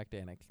not going back to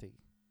NXT.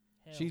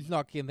 Hell She's no.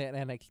 not getting that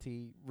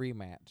NXT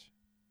rematch.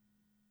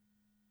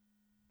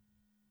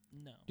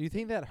 No. Do you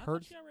think that I thought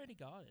hurts? she already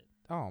got it.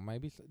 Oh,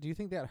 maybe. Do you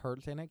think that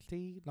hurts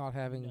NXT not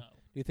having? No.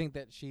 Do you think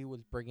that she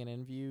was bringing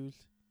in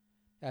views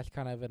as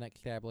kind of an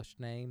established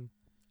name?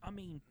 I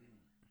mean,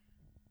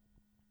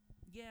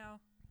 yeah,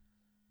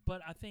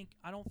 but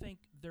I don't think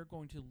they're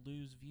going to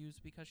lose views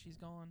because she's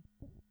gone.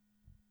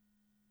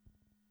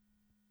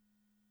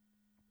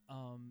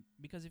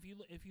 Because if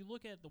you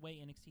look at the way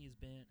NXT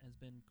has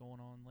been going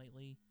on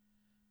lately,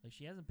 like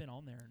she hasn't been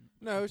on there. In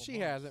a No, couple she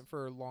months. hasn't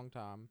for a long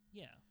time.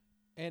 Yeah,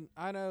 And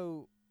I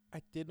know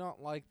I did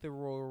not like the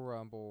Royal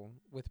Rumble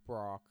with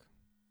Brock.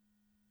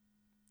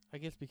 I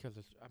guess because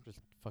I'm just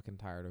fucking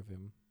tired of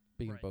him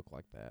being Right. booked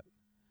like that.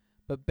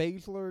 But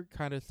Baszler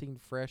kind of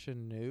seemed fresh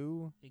and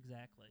new.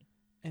 exactly.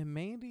 And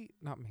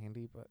not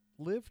Mandy, but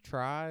Liv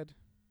tried.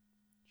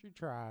 She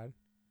tried.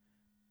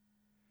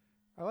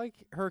 I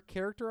like her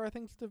character, I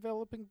think, is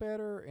developing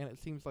better, and it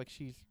seems like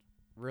she's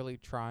really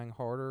trying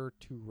harder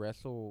to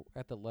wrestle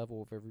at the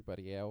level of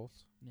everybody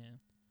else. Yeah,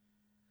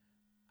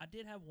 I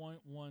did have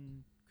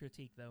one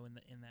critique though in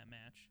that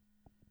match.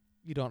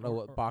 You don't know Or-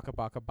 what or- baka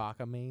baka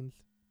baka means?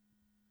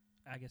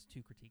 I guess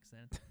 2 critiques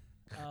then.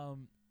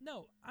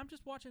 No, I'm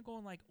just watching,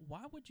 going like,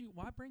 why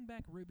bring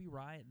back Ruby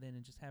Riott then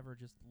and just have her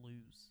just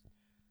lose?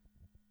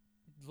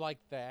 Like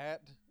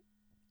that?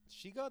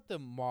 She got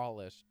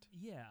demolished.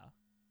 Yeah.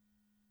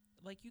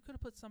 Like, you could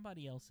have put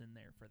somebody else in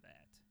there for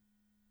that.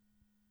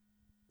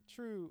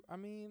 True. I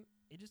mean,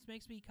 It just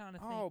makes me kind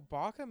of oh, think,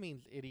 baka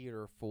means idiot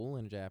or fool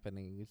in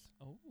Japanese.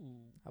 oh.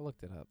 I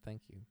looked it up.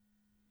 Thank you.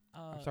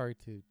 Uh, I'm sorry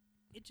to.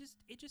 It just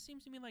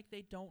seems to me like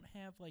they don't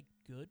have, like,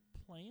 good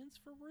plans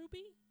for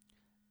Ruby.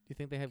 Do you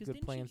think they have 'Cause good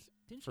didn't plans?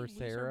 Didn't for she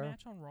lose her Sarah?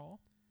 match on Raw?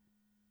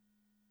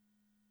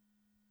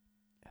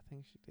 I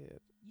think she did.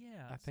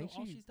 Yeah. I think so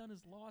all she- she's done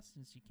is lost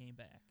since she came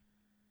back.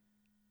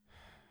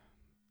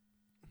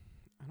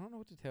 I don't know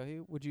what to tell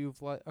you. Would you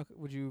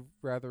would you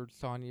rather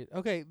Sonya?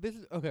 Okay, this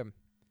is okay.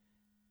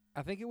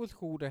 I think it was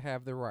cool to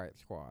have the Riot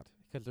Squad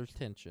because there's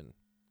tension,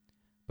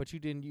 but you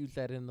didn't use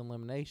that in the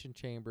Elimination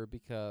Chamber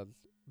because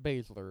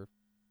Baszler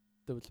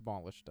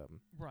demolished them.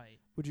 Right.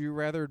 Would you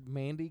rather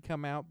Mandy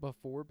come out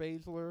before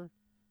Baszler,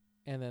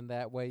 and then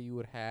that way you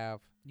would have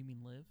You mean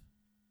Liv?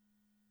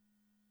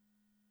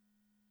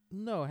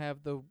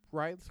 have the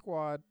right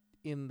squad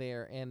in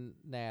there and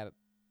Nat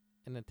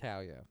and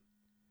Natalia.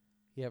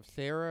 You have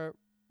Sarah,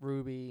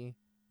 Ruby,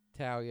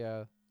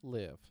 Talia,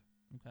 Liv.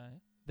 Okay.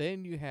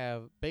 Then you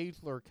have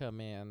Baszler come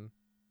in,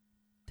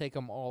 take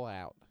them all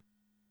out.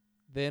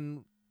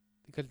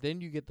 Because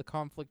then you get the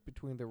conflict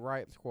between the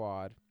right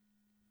squad.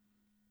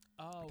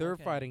 Oh, They're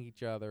okay. fighting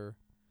each other.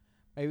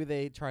 Maybe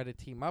they try to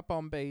team up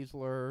on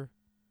Baszler.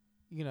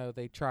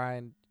 They try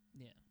and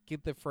Yeah.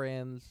 get the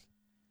friends.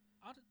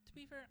 To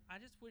be fair, I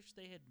just wish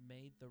they had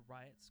made the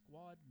Riot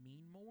Squad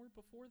mean more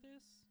before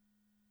this.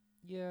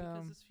 Yeah.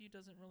 Because this feud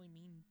doesn't really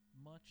mean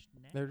much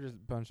now. They're just a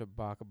bunch of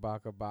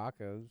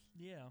bakas.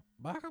 Yeah.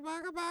 Baka.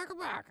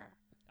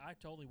 I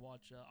totally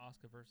watch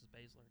Asuka versus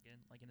Baszler again,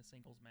 like in a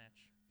singles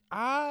match.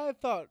 I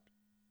thought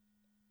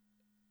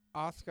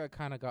Asuka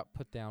kind of got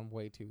put down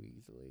way too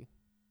easily.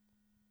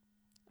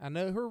 I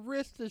know her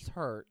wrist is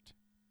hurt,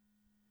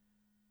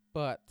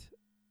 but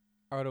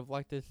I would have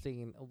liked to have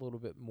seen a little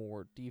bit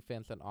more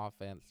defense and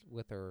offense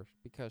with her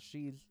because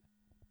she's,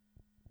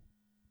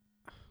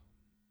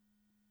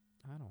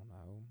 I don't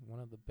know, one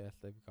of the best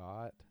they've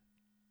got.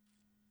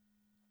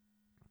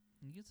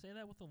 You could say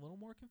that with a little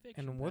more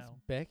conviction. And what's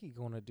pal. Becky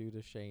going to do to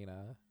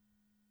Shayna?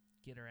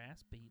 Get her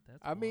ass beat. That's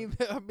I mean,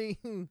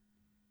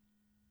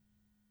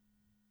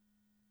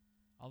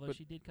 although but-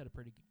 she did cut a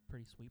pretty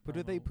sweet. but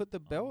did they promo put the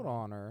belt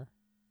Raw. on her?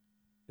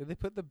 Did they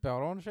put the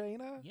belt on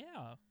Shayna?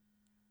 Yeah.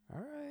 All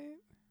right.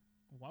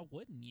 Why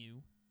wouldn't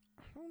you?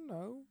 I don't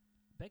know.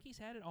 Becky's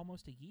had it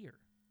almost a year.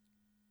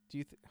 Do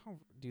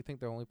you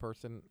think the only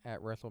person at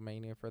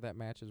WrestleMania for that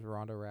match is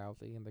Ronda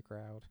Rousey in the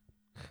crowd?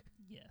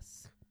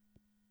 Yes.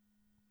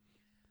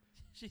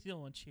 She's the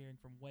only one cheering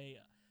from way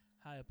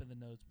high up in the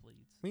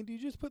nosebleeds. I mean, do you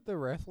just put the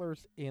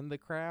wrestlers in the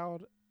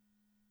crowd?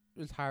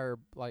 Just hire,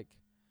 like,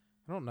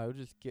 I don't know,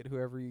 just get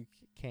whoever you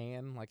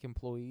can, like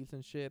employees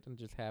and shit, and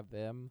just have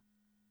them.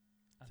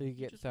 I So you think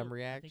get just some go, I think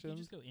reactions? you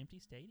just go empty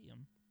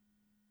stadium.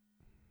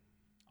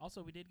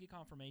 Also, we did get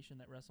confirmation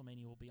that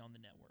WrestleMania will be on the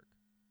network.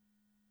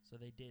 So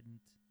they didn't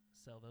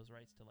sell those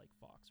rights to, like,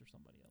 Fox or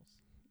somebody else.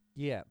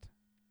 Yet.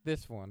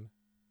 This one.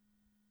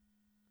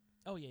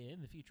 Oh, yeah,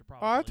 in the future, Oh,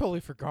 probably. I totally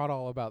forgot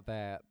all about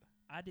that.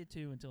 I did,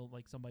 too, until,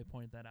 like, somebody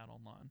pointed that out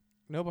online.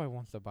 Nobody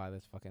wants to buy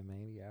this fucking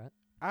Mania.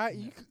 No.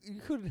 You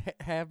could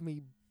have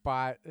me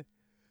buy.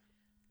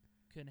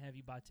 Couldn't have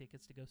you buy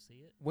tickets to go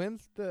see it?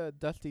 When's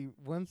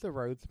the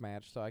Rhodes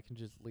match so I can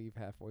just leave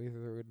halfway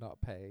through and not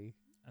pay?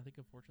 I think,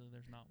 unfortunately,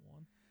 there's not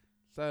one.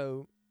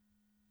 So,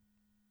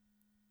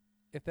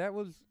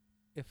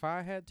 if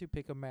I had to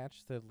pick a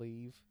match to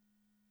leave,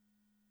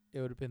 it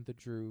would have been the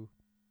Drew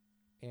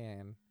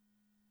and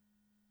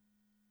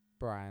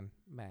Bryan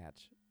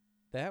match.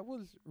 That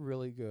was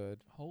really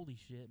good. Holy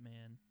shit,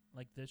 man.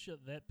 Like,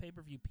 that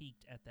pay-per-view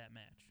peaked at that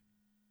match.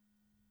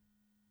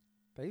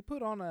 They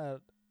put on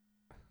a...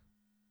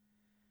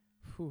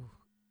 Whew.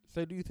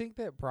 So do you think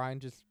that Bryan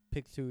just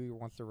picks who he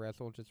wants to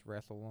wrestle and just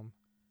wrestle him?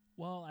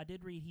 Well, I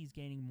did read he's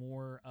gaining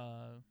more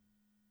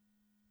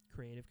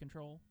creative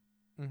control.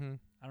 Mm-hmm.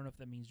 I don't know if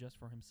that means just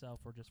for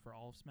himself or just for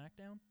all of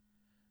SmackDown.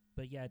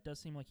 But yeah, it does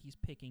seem like he's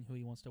picking who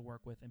he wants to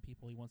work with and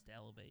people he wants to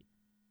elevate.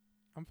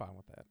 I'm fine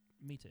with that.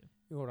 Me too.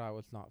 You know what I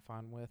was not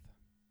fine with?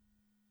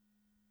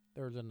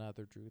 There was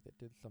another Drew that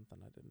did something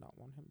I did not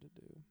want him to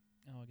do.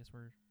 Oh, I guess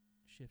we're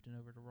shifting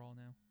over to Raw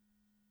now.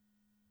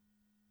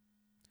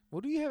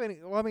 Well, do you have any...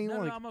 Well, I mean, No,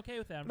 like... I'm okay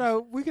with that.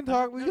 No, we can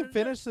talk. We no, can no, no.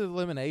 finish the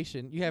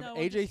elimination. You have No,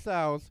 AJ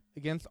Styles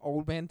against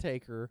Old Man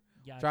Taker,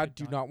 Yeah, which I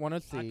do not want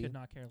to see. I could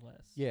not care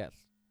less. Yes.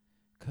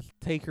 Because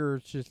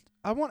Taker's just...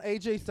 I want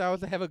AJ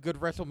Styles to have a good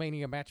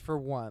WrestleMania match for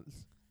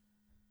once.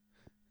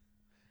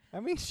 I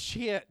mean,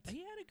 shit. He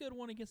had a good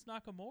one against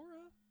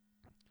Nakamura.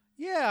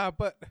 Yeah,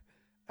 but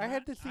I And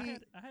had to see...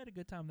 I had a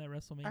good time that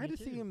WrestleMania. I had to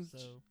too, see him So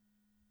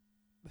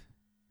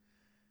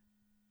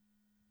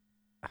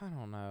I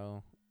don't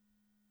know.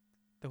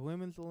 The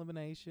women's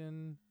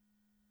elimination...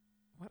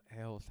 What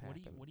else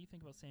happened? what do you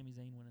think about Sami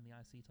Zayn winning the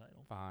IC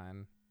title?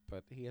 Fine,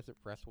 but he hasn't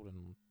wrestled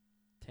in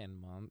 10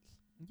 months.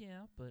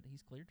 Yeah, but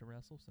he's cleared to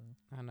wrestle, so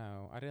I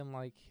know. I didn't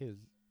like his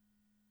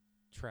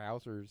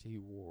trousers he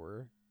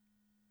wore.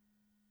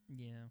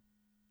 yeah.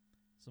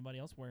 Somebody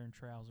else wearing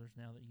trousers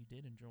now that you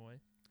did enjoy.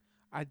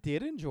 I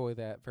did enjoy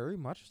that very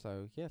much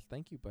so. Yes,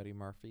 thank you, Buddy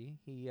Murphy.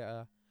 He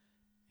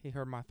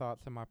heard my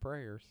thoughts and my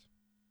prayers.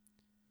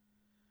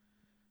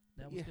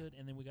 That was Yeah. good.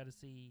 And then we got to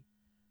see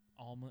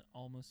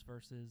Almas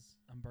versus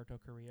Humberto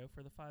Carrillo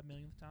for the 5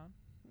 millionth time.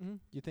 Mm-hmm.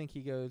 You think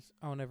he goes,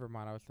 oh, never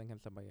mind, I was thinking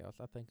somebody else.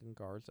 I'm thinking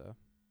Garza.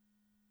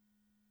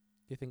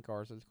 You think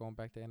Garza's going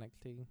back to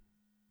NXT?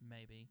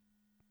 Maybe.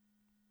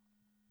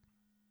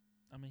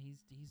 I mean,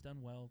 he's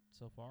done well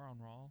so far on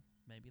Raw.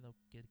 Maybe they'll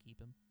get to keep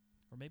him.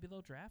 Or maybe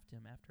they'll draft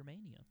him after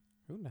Mania.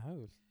 Who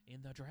knows?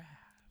 In the draft.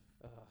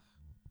 Ugh.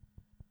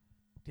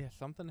 Yeah,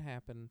 something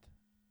happened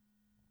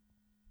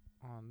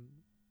on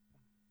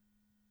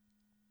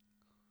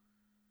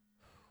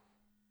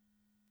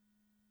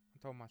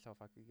told myself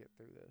I could get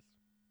through this.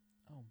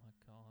 Oh my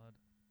god.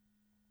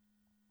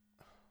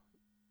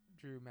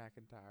 Drew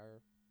McIntyre.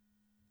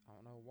 I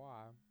don't know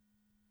why.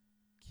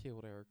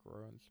 Killed Eric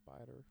Rowan's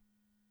spider.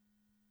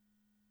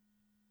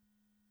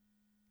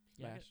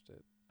 Yeah, Smashed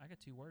it. I got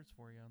 2 words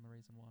for you on the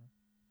reason why.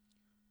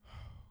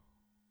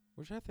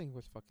 Which I think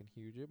was fucking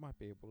huge. It might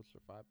be able to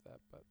survive that,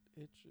 but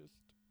it just...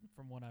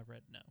 From what I've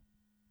read, no.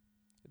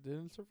 It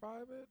didn't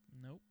survive it?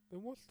 Nope.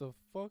 Then what's the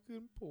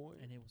fucking point?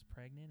 And it was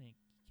pregnant and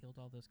killed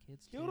all those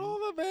kids Killed too. all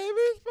the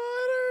baby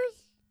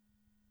spiders!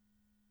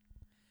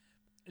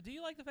 Do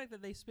you like the fact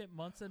that they spent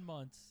months and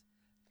months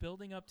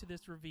building up to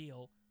this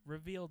reveal,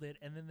 revealed it,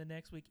 and then the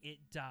next week it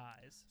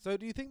dies? So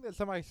do you think that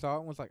somebody saw it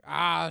and was like,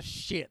 ah,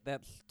 shit,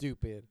 that's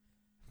stupid.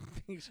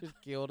 He just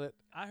killed it?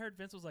 I heard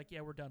Vince was like,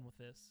 "Yeah, we're done with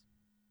this."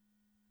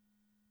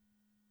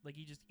 Like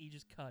he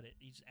just cut it.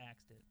 He just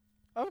axed it.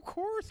 Of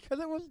course, because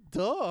it was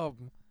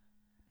dumb.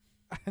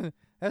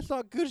 That's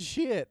not good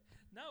shit.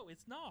 No,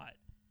 it's not.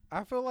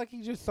 I feel like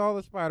he just saw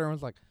the spider and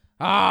was like,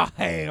 ah,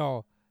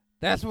 hell.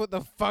 That's what the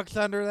fuck's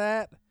under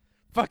that?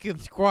 Fucking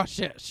squash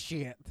that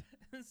shit.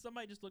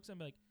 Somebody just looks at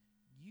me like,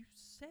 "You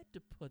said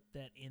to put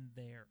that in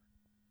there."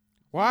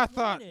 Well, I You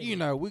thought, wanted you it.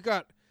 know, we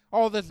got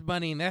all this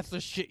money and that's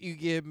the shit you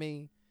give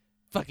me.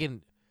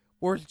 Fucking,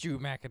 where's Drew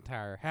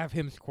McIntyre? Have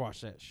him squash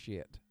that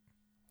shit.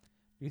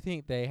 You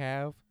think they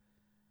have?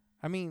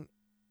 I mean,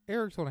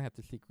 Eric's going to have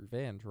to seek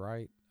revenge,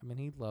 right? I mean,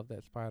 he loved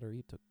that spider.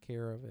 He took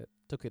care of it.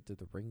 Took it to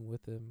the ring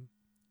with him.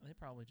 They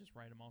probably just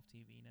write him off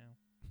TV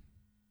now.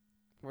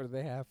 What do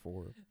they have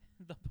for him?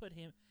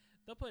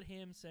 They'll put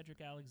him, Cedric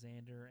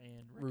Alexander,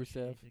 and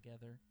Rusev. Ricochet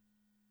together.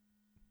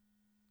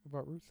 What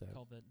about Rusev?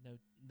 Called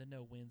the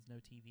no wins, no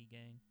TV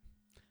gang.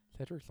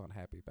 Cedric's not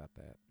happy about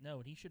that. No,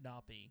 and he should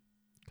not be.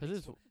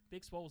 Because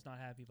Big Swole's not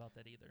happy about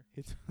that either.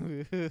 it's...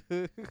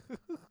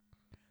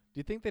 Do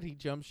you think that he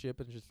jumped ship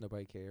and just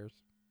nobody cares?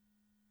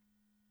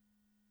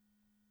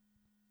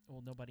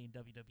 Well, nobody in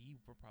WWE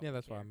will probably. Yeah,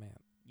 that's care. what I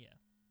meant. Yeah,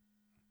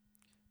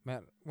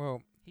 Matt,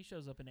 well, he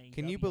shows up in AEW.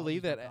 can you I'll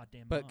believe lose my that?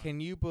 goddamn But mind.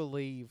 can you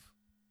believe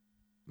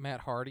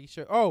Matt Hardy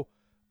show? Oh,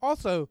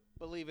 also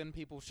believing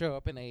people show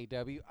up in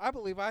AEW. I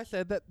believe I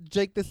said that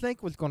Jake the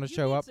Snake was going to You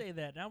show did up, say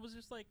that, and I was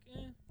just like,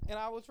 and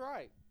I was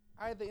right.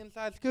 I had the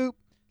inside scoop.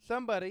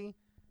 Somebody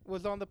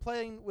was on the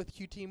plane with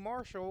QT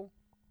Marshall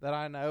that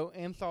I know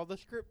and saw the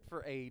script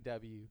for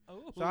AEW.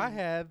 oh. So I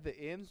had the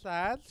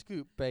inside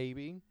scoop,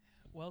 baby.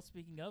 Well,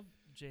 speaking of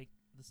Jake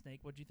the Snake,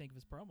 what do you think of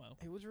his promo?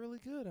 It was really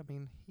good. I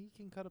mean, he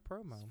can cut a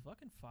promo. It's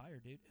fucking fire,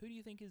 dude. Who do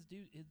you think his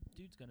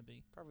dude's gonna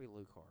be? Probably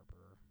Luke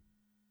Harper.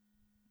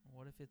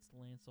 What if it's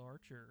Lance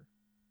Archer?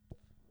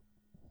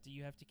 Do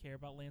you have to care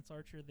about Lance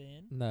Archer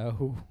then?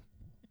 No.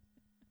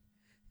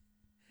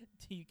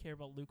 Do you care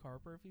about Luke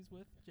Harper if he's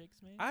with Jake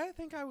Snake? I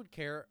think I would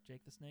care.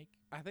 Jake the Snake?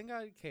 I think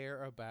I'd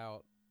care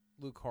about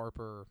Luke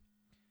Harper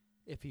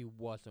if he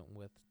wasn't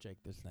with Jake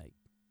the Snake.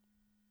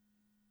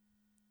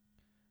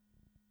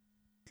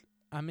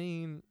 I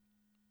mean,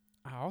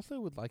 I also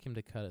would like him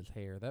to cut his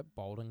hair. That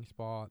balding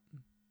spot,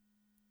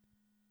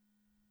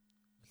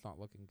 it's not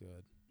looking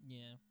good.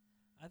 Yeah.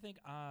 I think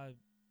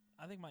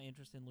my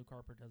interest in Luke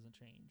Harper doesn't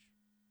change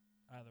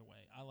either way.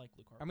 I like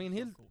Luke Harper. I mean,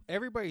 He's his so cool.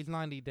 everybody's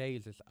 90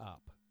 days is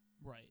up.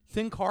 Right.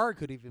 Sin Cara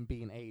could even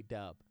be an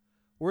A-dub.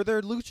 Where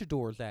their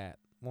luchadors at?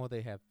 Well,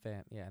 they have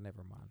yeah,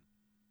 never mind.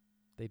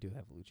 They do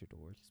have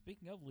luchadors.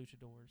 Speaking of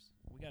luchadors,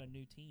 we got a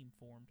new team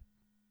formed.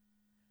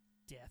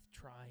 Death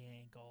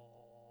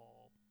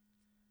Triangle.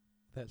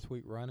 That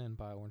sweet run-in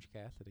by Orange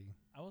Cassidy.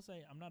 I will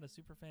say I'm not a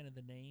super fan of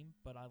the name,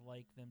 but I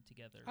like them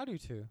together. I do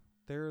too.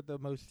 They're the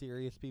most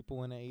serious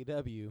people in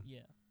AEW. Yeah.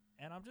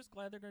 And I'm just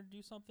glad they're going to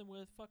do something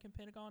with fucking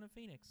Pentagon and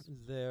Phoenix.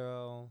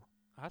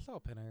 I saw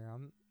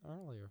Pentagon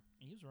earlier.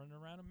 He was running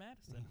around in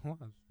Madison. He was.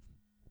 Did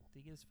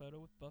he get his photo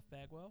with Buff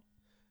Bagwell?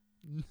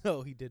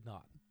 No, he did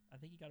not. I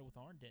think he got it with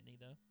Arn, didn't he,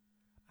 though?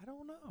 I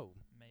don't know.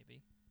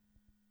 Maybe.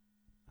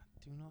 I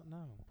do not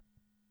know.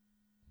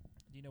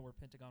 Do you know where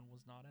Pentagon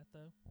was not at,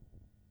 though?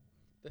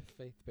 The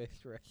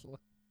faith-based wrestler.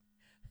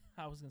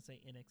 I was going to say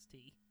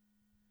NXT.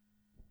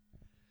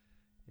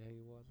 Yeah,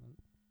 he wasn't.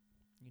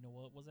 You know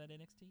what was at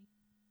NXT?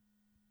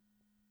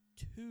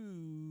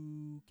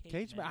 2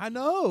 Cage match. I matches.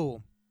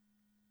 know.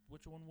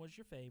 Which one was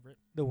your favorite?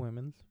 The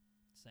women's.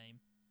 Same.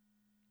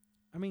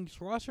 I mean,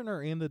 sloshing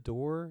her in the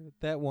door,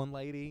 that one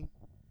lady.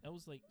 That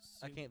was like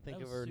I can't think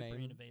that of was her super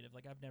name. innovative.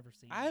 Like I've never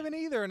seen. I that. haven't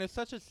either, and it's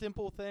such a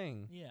simple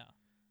thing. Yeah.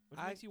 Which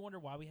I- makes you wonder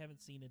why we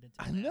haven't seen it until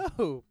I now.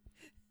 know.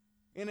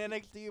 In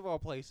NXT of all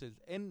places.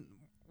 And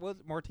was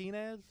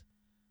Marquez?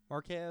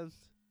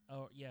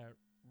 Oh yeah,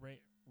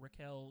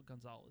 Raquel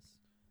Gonzalez.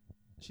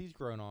 She's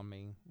grown on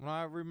me. When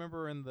I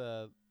remember in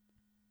the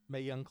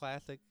Mae Young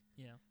Classic,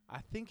 Yeah. I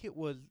think it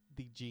was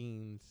the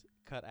jeans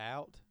cut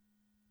out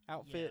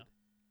outfit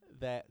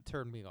that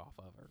turned me off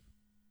of her.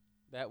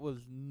 That was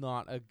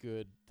not a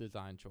good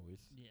design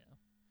choice. Yeah.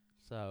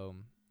 So,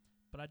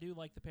 But I do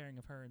like the pairing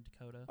of her and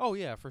Dakota. oh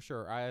yeah, for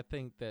sure. I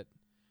think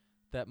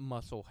that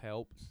muscle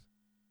helps,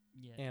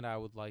 Yeah. and I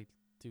would like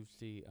to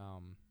see.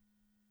 Oh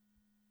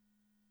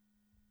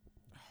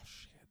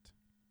shit!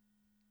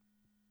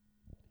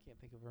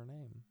 think of her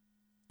name.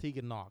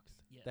 Tegan Knox.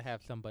 Yes. To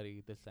have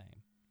somebody the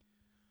same.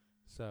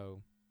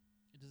 So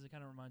Does it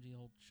kind of remind you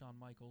of old Shawn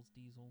Michaels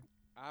Diesel?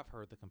 I've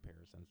heard the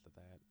comparisons to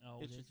that. Oh,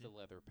 It's did just you? the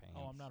leather pants.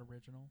 Oh, I'm not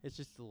original. It's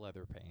just the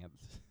leather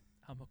pants.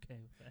 I'm okay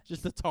with that.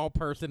 Just a tall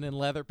person in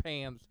leather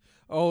pants.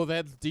 Oh,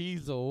 that's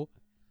Diesel.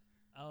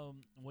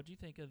 What do you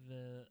think of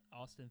the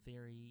Austin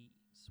Theory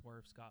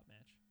Swerve Scott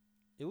match?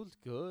 It was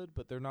good,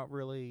 but they're not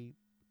really.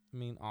 I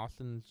mean,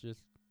 Austin's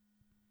just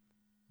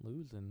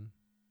losing.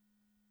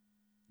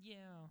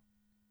 Yeah.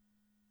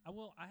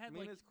 I had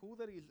it's cool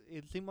that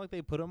it seemed like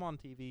they put him on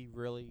TV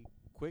really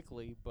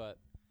quickly, but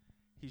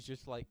he's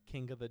just like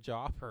king of the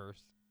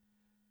jobbers.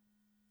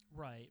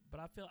 right, but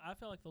I feel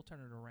like they'll turn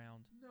it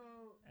around.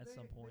 No, at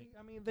some point.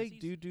 They 'Cause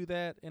do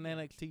that in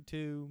NXT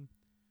too,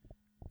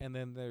 and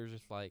then they're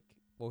just like,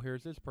 well,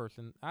 here's this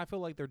person. I feel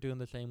like they're doing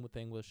the same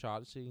thing with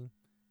Shotzi.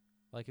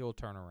 Like it will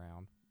turn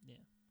around. Yeah.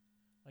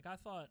 Like I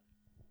thought,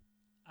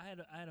 I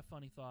had a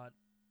funny thought.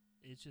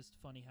 It's just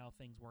funny how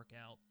things work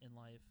out in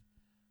life.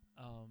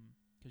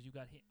 'Cause you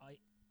got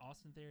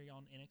Austin Theory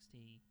on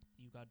NXT,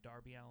 you got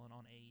Darby Allin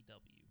on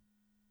AEW.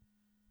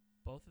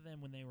 Both of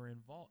them, when they were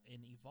in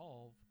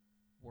Evolve,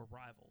 were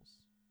rivals,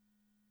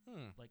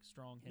 like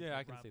strong. Yeah,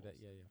 I can rivals. see that.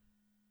 Yeah.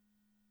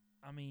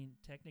 I mean,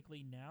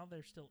 technically now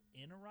they're still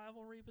in a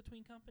rivalry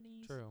between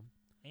companies. True.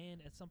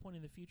 And at some point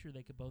in the future,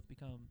 they could both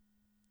become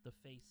the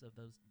face of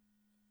those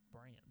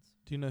brands.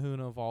 Do you know who in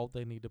Evolve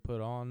they need to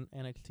put on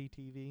NXT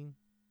TV?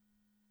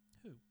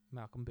 Who?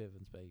 Malcolm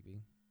Bivens,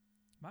 baby.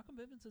 Malcolm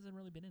Bivens hasn't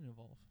really been in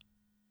Evolve.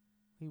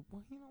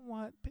 Well, you know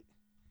what?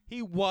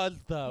 He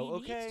was though.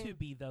 He okay. needs to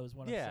be though, is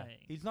what yeah, I'm saying.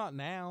 he's not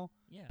now.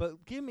 Yeah.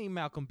 But give me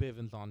Malcolm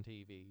Bivens on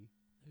TV.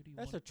 who do you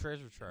That's want? a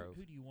treasure trove.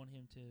 Who do you want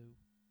him to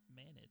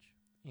manage?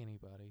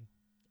 Anybody.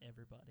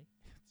 Everybody.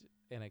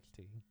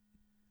 NXT.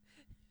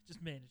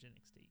 Just manage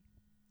NXT.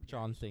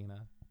 John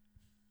Cena.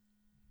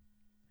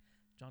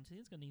 John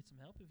Cena's gonna need some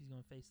help if he's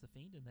gonna face the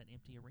Fiend in that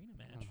empty arena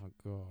match. Oh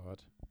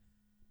God.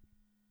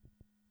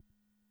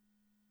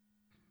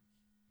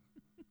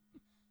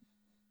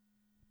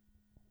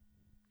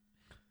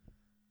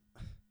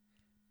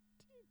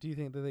 Do you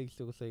think that they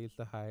still say it's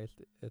the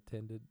highest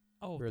attended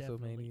Oh,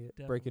 WrestleMania,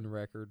 definitely. breaking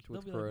records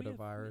with They'll be like, "We have-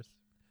 coronavirus?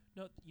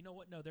 No, you know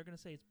what? No, they're gonna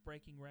say it's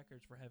breaking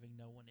records for having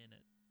no one in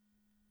it.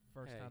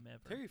 First Hey, time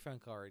ever. Terry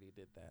Funk already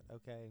did that.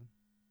 Okay.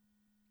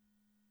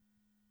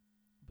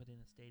 But in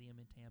a stadium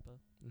in Tampa.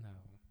 No.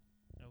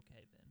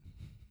 Okay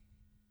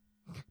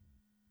then.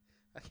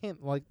 I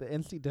can't like the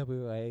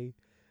NCAA.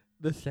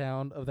 The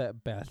sound of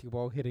that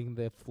basketball hitting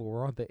the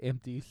floor on the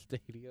empty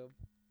stadium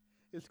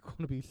is going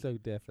to be so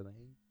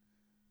deafening.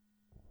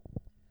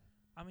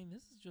 I mean,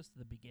 this is just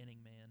the beginning,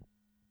 man.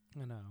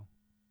 I know.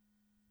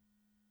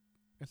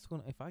 It's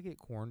going. If I get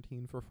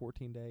quarantined for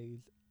 14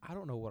 days, I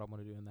don't know what I'm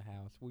going to do in the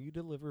house. Will you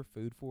deliver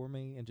food for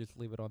me and just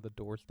leave it on the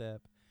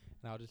doorstep?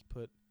 And I'll just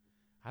put.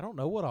 I don't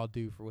know what I'll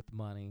do with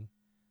money.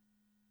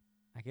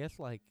 I guess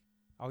like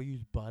I'll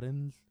use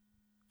buttons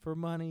for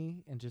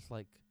money and just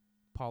like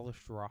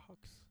polished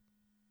rocks.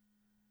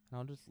 And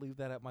I'll just leave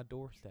that at my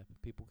doorstep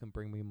and people can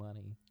bring me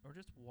money. Or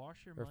just wash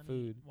your Or money.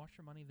 food. Wash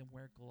your money, then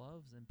wear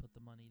gloves and put the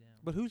money down.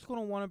 But who's going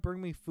to want to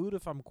bring me food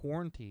if I'm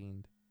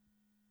quarantined?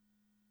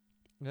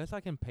 I guess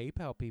I can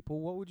PayPal people.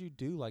 What would you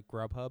do? Like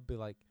Grubhub be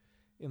like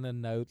in the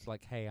notes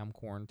like, hey, I'm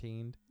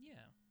quarantined. Yeah.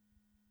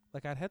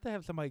 Like I'd have to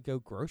have somebody go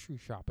grocery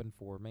shopping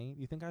for me.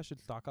 You think I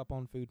should stock up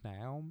on food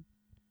now?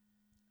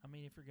 I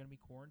mean, if you're gonna be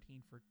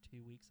quarantined for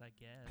 2 weeks, I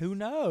guess. Who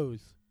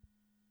knows?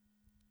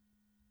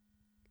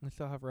 I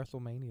still have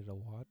WrestleMania to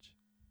watch.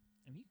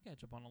 And you can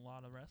catch up on a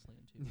lot of wrestling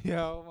in 2 weeks.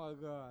 Yeah, oh my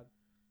God.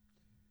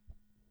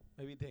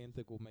 Maybe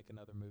Danzig will make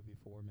another movie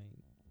for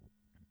me.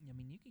 I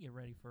mean, you can get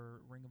ready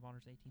for Ring of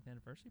Honor's 18th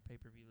anniversary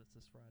pay-per-view that's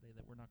this Friday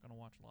that we're not going to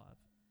watch live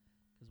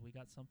because we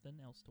got something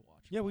else to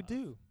watch. Yeah, we live.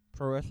 do.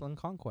 Pro Wrestling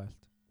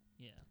Conquest.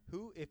 Yeah.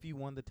 Who, if you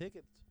won the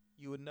tickets,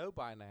 you would know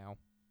by now.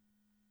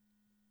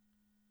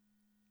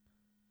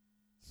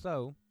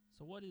 So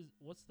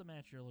what's the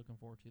match you're looking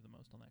forward to the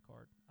most on that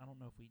card? I don't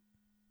know if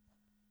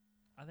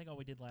I think all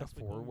we did the last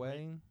week when we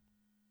four-way.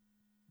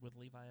 with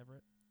Levi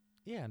Everett.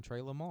 Yeah, and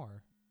Trey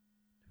Lamar.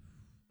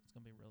 It's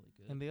going to be really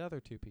good. And the other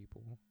two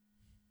people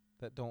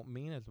that don't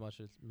mean as much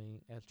as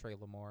me as Trey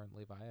Lamar and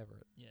Levi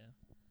Everett. yeah.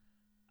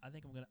 I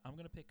think I'm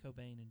gonna pick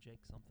Cobain and Jake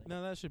something.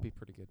 No, that should be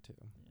pretty good too.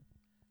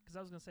 Because I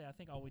was gonna say I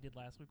think all we did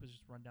last week was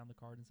just run down the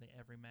card and say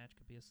every match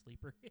could be a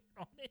sleeper hit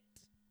on it.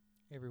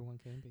 Everyone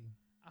can be.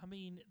 I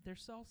mean, they're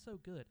all so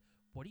good.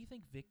 What do you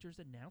think Victor's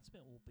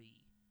announcement will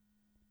be?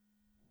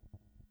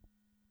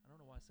 I don't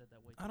know why I said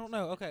that way. I don't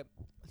know. Okay.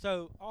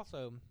 So,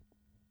 also,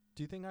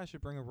 do you think I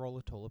should bring a roll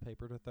of toilet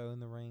paper to throw in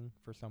the ring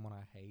for someone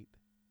I hate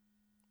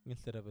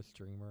instead of a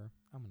streamer?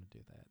 I'm going to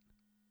do that.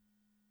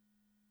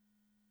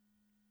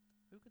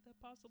 Who could that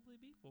possibly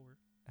be for?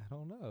 I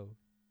don't know.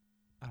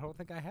 I don't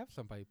think I have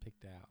somebody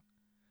picked out.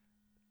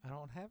 I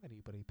don't have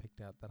anybody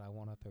picked out that I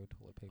want to throw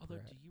toilet paper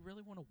Although, at. do you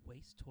really want to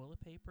waste toilet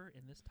paper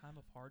in this time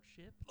of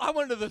hardship? I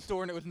went to the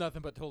store and it was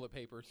nothing but toilet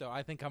paper, so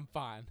I think I'm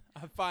fine.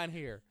 I'm fine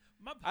here.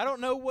 My I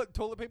don't know what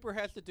toilet paper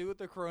has to do with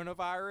the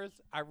coronavirus.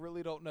 I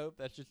really don't know if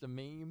that's just a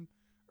meme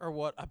or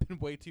what. I've been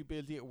way too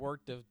busy at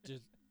work to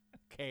just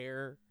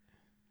care.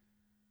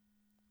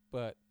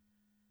 But,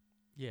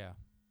 yeah.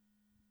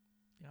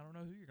 I don't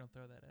know who you're gonna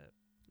throw that at.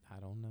 I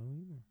don't know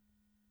either.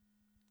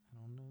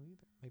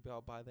 Maybe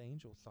I'll buy the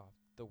Angel Soft,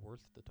 the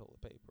worst of the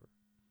toilet paper.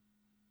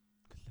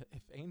 'Cause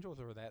if Angels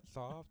are that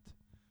soft,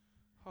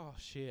 oh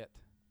shit,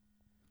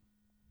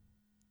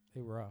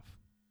 they rough.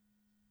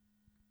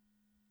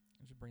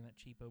 I should bring that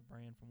cheapo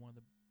brand from one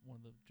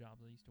of the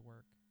jobs I used to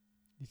work.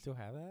 You still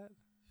have that?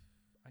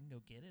 I can go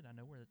get it. I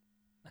know where.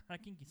 I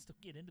can still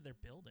get into their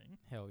building.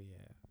 Hell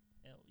yeah!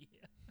 Hell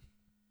yeah!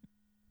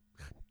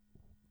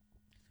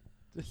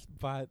 Just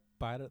buy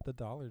it at the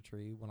Dollar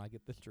Tree when I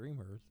get the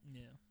streamers.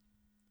 Yeah.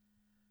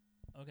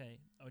 Okay,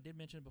 I did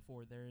mention it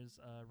before. There's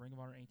Ring of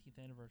Honor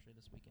 18th anniversary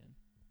this weekend.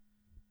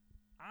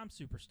 I'm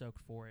super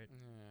stoked for it.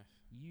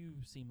 You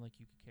seem like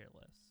you could care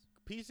less.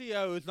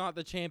 PCO is not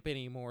the champ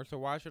anymore, so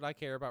why should I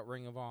care about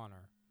Ring of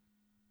Honor?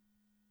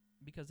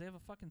 Because they have a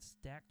fucking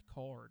stacked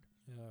card.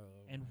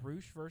 Oh, And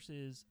Roosh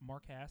versus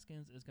Mark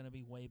Haskins is going to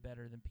be way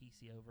better than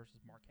PCO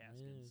versus Mark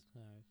Haskins.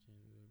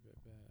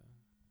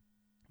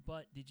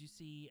 But did you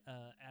see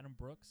Adam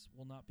Brooks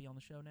will not be on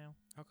the show now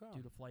How come?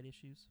 due to flight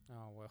issues?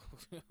 Oh, well.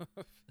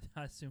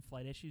 I assume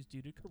flight issues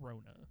due to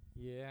Corona.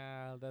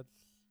 Yeah, that's...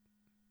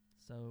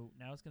 So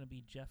now it's going to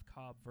be Jeff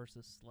Cobb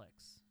versus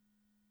Slex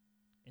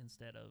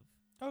instead of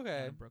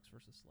Okay. Adam Brooks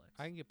versus Slex.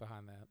 I can get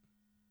behind that.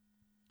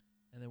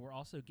 And then we're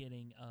also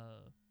getting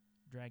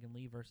Dragon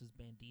Lee versus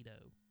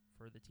Bandito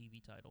for the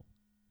TV title.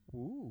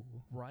 Ooh.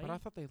 Right? But I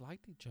thought they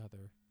liked each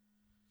other.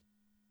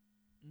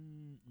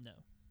 No.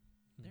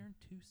 They're in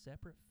two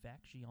separate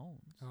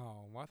factions.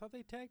 Oh, well, I thought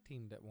they tag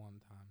teamed at one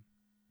time.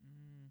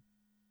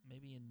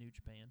 Maybe in New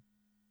Japan.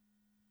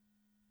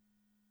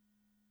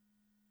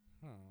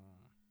 Yeah.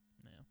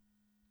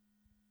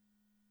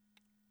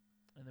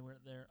 And then we're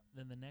there.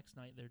 Then the next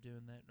night they're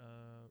doing that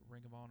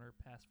Ring of Honor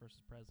past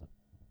versus present.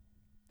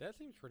 That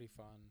seems pretty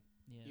fun.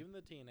 Yeah. Even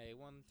the TNA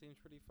one seems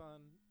pretty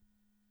fun.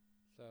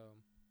 So.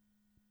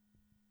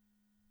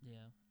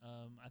 Yeah.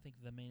 I think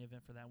the main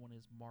event for that one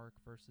is Mark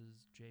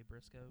versus Jay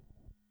Briscoe.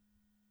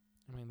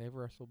 I mean, they've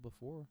wrestled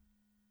before.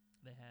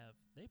 They have.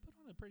 They put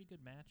on a pretty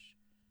good match,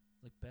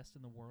 like Best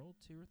in the World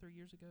 2 or 3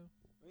 years ago.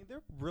 I mean,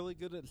 they're really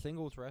good at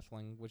singles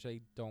wrestling, which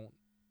they don't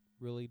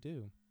really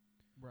do.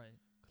 Right.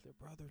 'Cause they're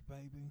brothers,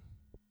 baby.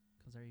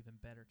 Because they're even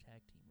better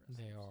tag team wrestlers.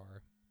 They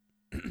are.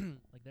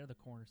 Like, they're the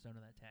cornerstone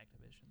of that tag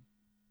division.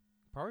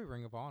 Probably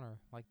Ring of Honor,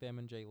 like them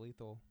and Jay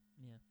Lethal.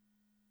 Yeah.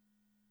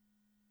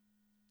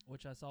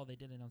 Which I saw they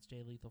did announce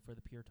Jay Lethal for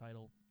the Pure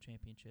Title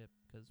Championship,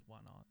 because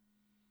why not?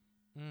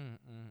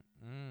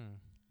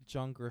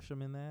 John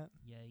Grisham in that?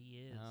 Yeah,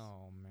 he is.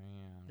 Oh,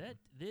 man.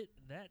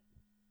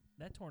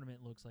 That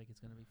tournament looks like it's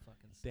going to be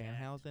fucking stacked.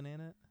 Danhausen in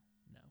it?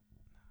 No.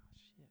 Oh,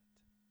 shit.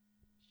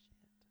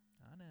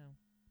 I know.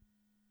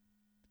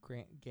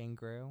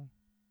 Gangrel?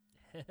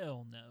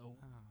 Hell no.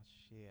 Oh,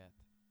 shit.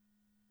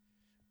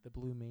 The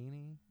Blue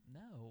Meanie?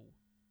 No.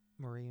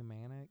 Maria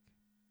Manic?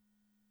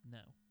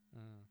 No. I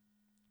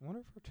wonder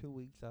if her 2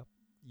 weeks up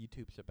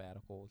YouTube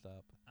sabbatical is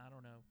up. I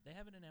don't know. They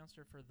haven't announced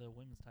her for the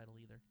women's title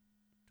either.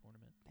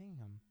 Tournament.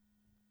 Damn.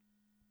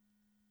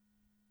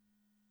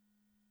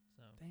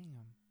 So.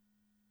 Damn.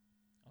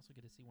 Also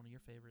get to see one of your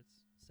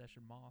favorites,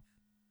 Session Moth.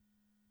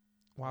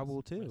 Well, I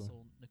will too.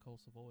 Wrestle Nicole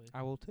Savoy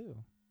I will too.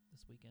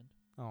 this weekend.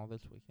 Oh,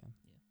 this weekend.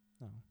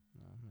 Yeah.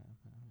 No.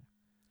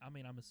 I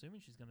mean, I'm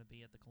assuming she's going to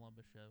be at the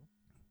Columbus show.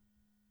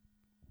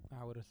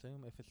 I would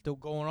assume if it's still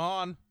going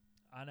on.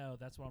 I know.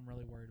 That's what I'm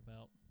really worried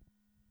about.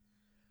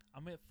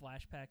 I'm going to get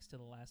flashbacks to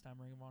the last time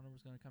Ring of Honor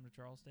was going to come to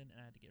Charleston, and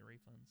I had to get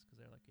refunds because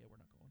they're like, yeah, we're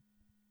not going.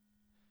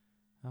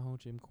 Oh,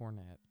 Jim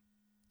Cornette.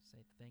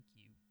 Say thank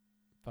you.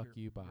 Fuck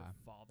your, you, bye. Your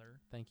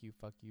father. Thank you,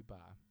 fuck you,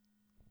 bye.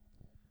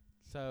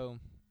 So.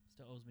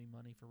 Still owes me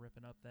money for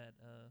ripping up that.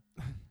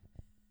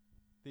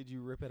 Did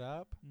you rip it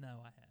up? No,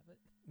 I haven't.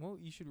 Well,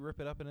 you should rip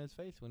it up in his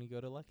face when you go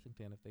to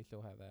Lexington if they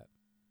still have that.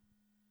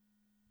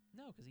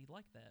 No, because he'd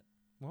like that.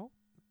 Well.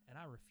 And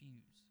I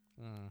refuse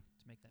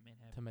to make that man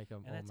happy. To make an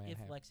old man happy. And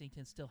that's if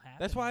Lexington still happens.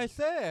 That's why I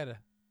said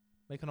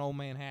make an old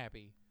man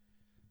happy.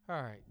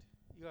 All right.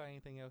 You got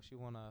anything else you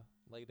want to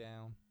lay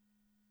down?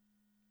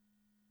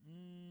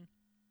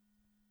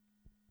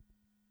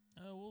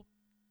 We'll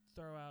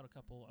throw out a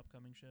couple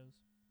upcoming shows.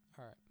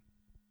 All right.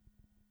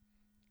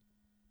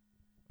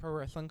 Pro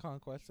Wrestling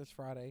Conquest this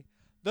Friday,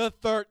 the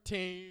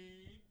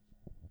 13th.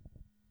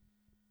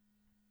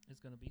 It's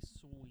going to be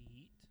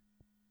sweet.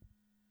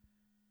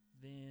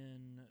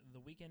 Then the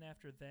weekend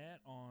after that,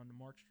 on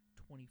March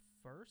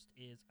 21st,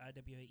 is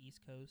IWA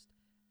East Coast,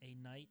 a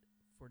night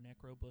for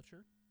Necro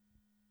Butcher.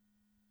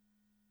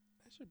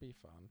 That should be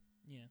fun.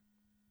 Yeah.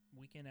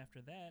 Weekend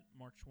after that,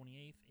 March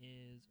 28th,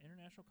 is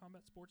International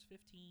Combat Sports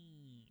 15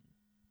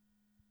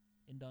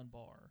 in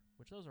Dunbar,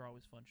 which those are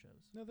always fun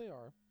shows. No, they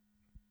are.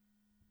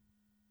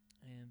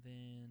 And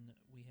then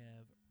we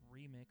have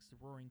Remix, the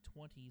Roaring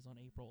Twenties on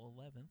April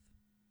 11th.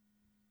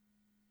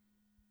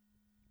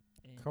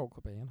 And Colt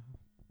Cabana.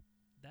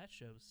 that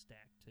show's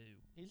stacked too.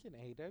 He's in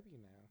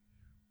AEW now.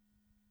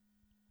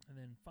 And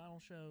then final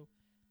show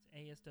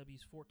is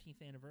ASW's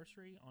 14th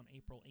anniversary on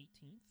April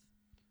 18th.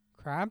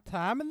 Crime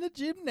Time in the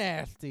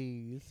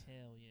Gymnasties.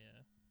 Hell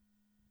yeah.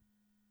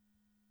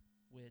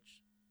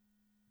 Which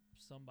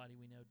somebody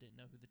we know didn't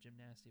know who the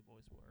Gymnasty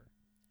Boys were.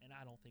 And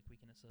I don't think we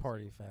can associate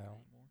Party with them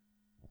foul. anymore.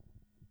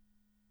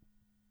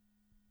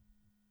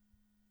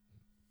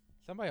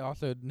 Somebody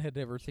also had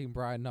never seen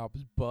Brian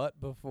Knobb's butt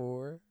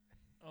before.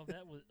 Oh,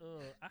 that was,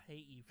 I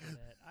hate you for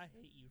that. I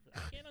hate you for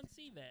that. I can't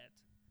unsee that.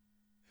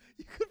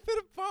 You could fit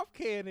a pop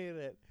can in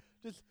it.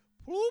 Just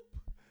whoop.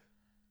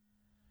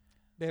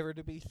 Never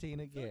to be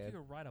seen I feel like again. you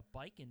could ride a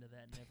bike into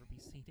that and never be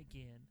seen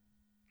again.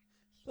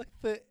 It's like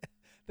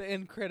the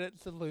end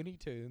credits of Looney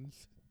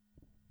Tunes.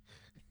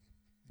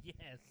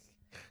 Yes.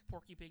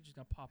 Porky Pig's just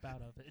going to pop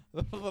out of it.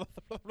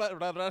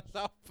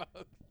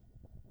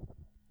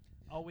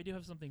 Oh, we do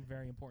have something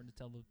very important to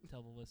tell the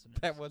listeners.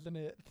 That wasn't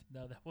it.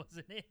 No, that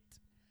wasn't it.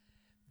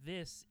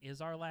 This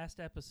is our last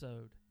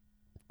episode.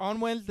 On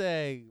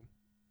Wednesday.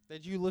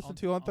 That you listen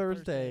to on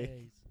Thursday.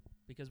 Thursdays,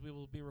 because we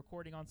will be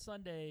recording on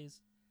Sundays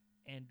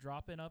and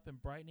dropping up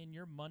and brightening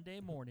your Monday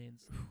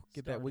mornings.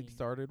 Get that week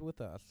started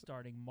with us.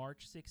 Starting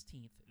March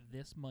 16th,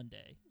 this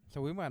Monday.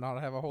 So we might not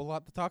have a whole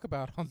lot to talk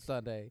about on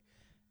Sunday.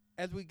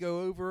 As we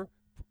go over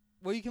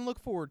what you can look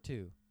forward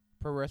to.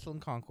 Pro Wrestling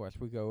Conquest.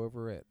 We go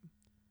over it.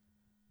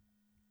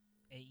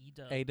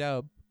 AEW.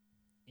 A-Dub.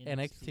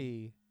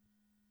 NXT.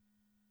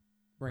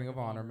 Ring of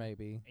Honor,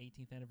 maybe.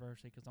 18th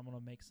anniversary, because I'm going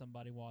to make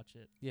somebody watch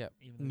it. Yep.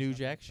 even though New it's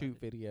not Jack excited.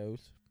 Shoot videos.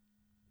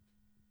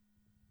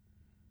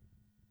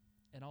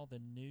 And all the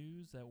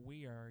news that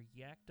we are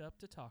yacked up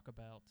to talk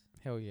about.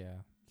 Hell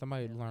yeah.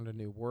 Somebody Hell learned a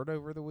new word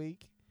over the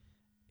week.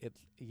 It's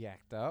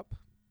yacked up.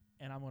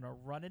 And I'm going to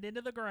run it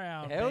into the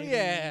ground. Hell baby,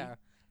 yeah. 'cause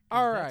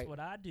All that's right.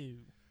 what I do.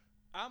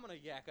 I'm going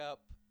to yak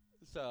up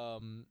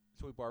some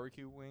sweet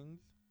barbecue wings.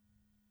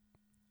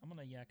 I'm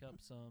going to yak up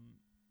some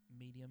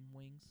medium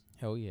wings,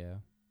 Hell yeah.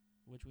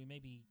 which we'll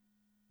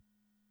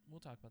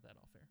talk about that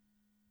off air.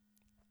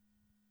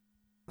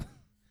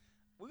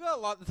 We got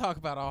a lot to talk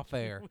about off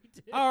air. We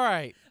did. All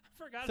right.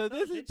 I forgot. So about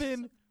this has it.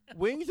 been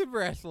Wings of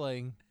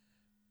Wrestling.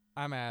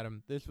 I'm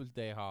Adam. This was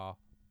Deha.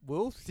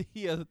 We'll see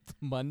you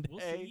Monday. We'll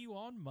see you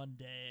on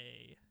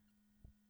Monday.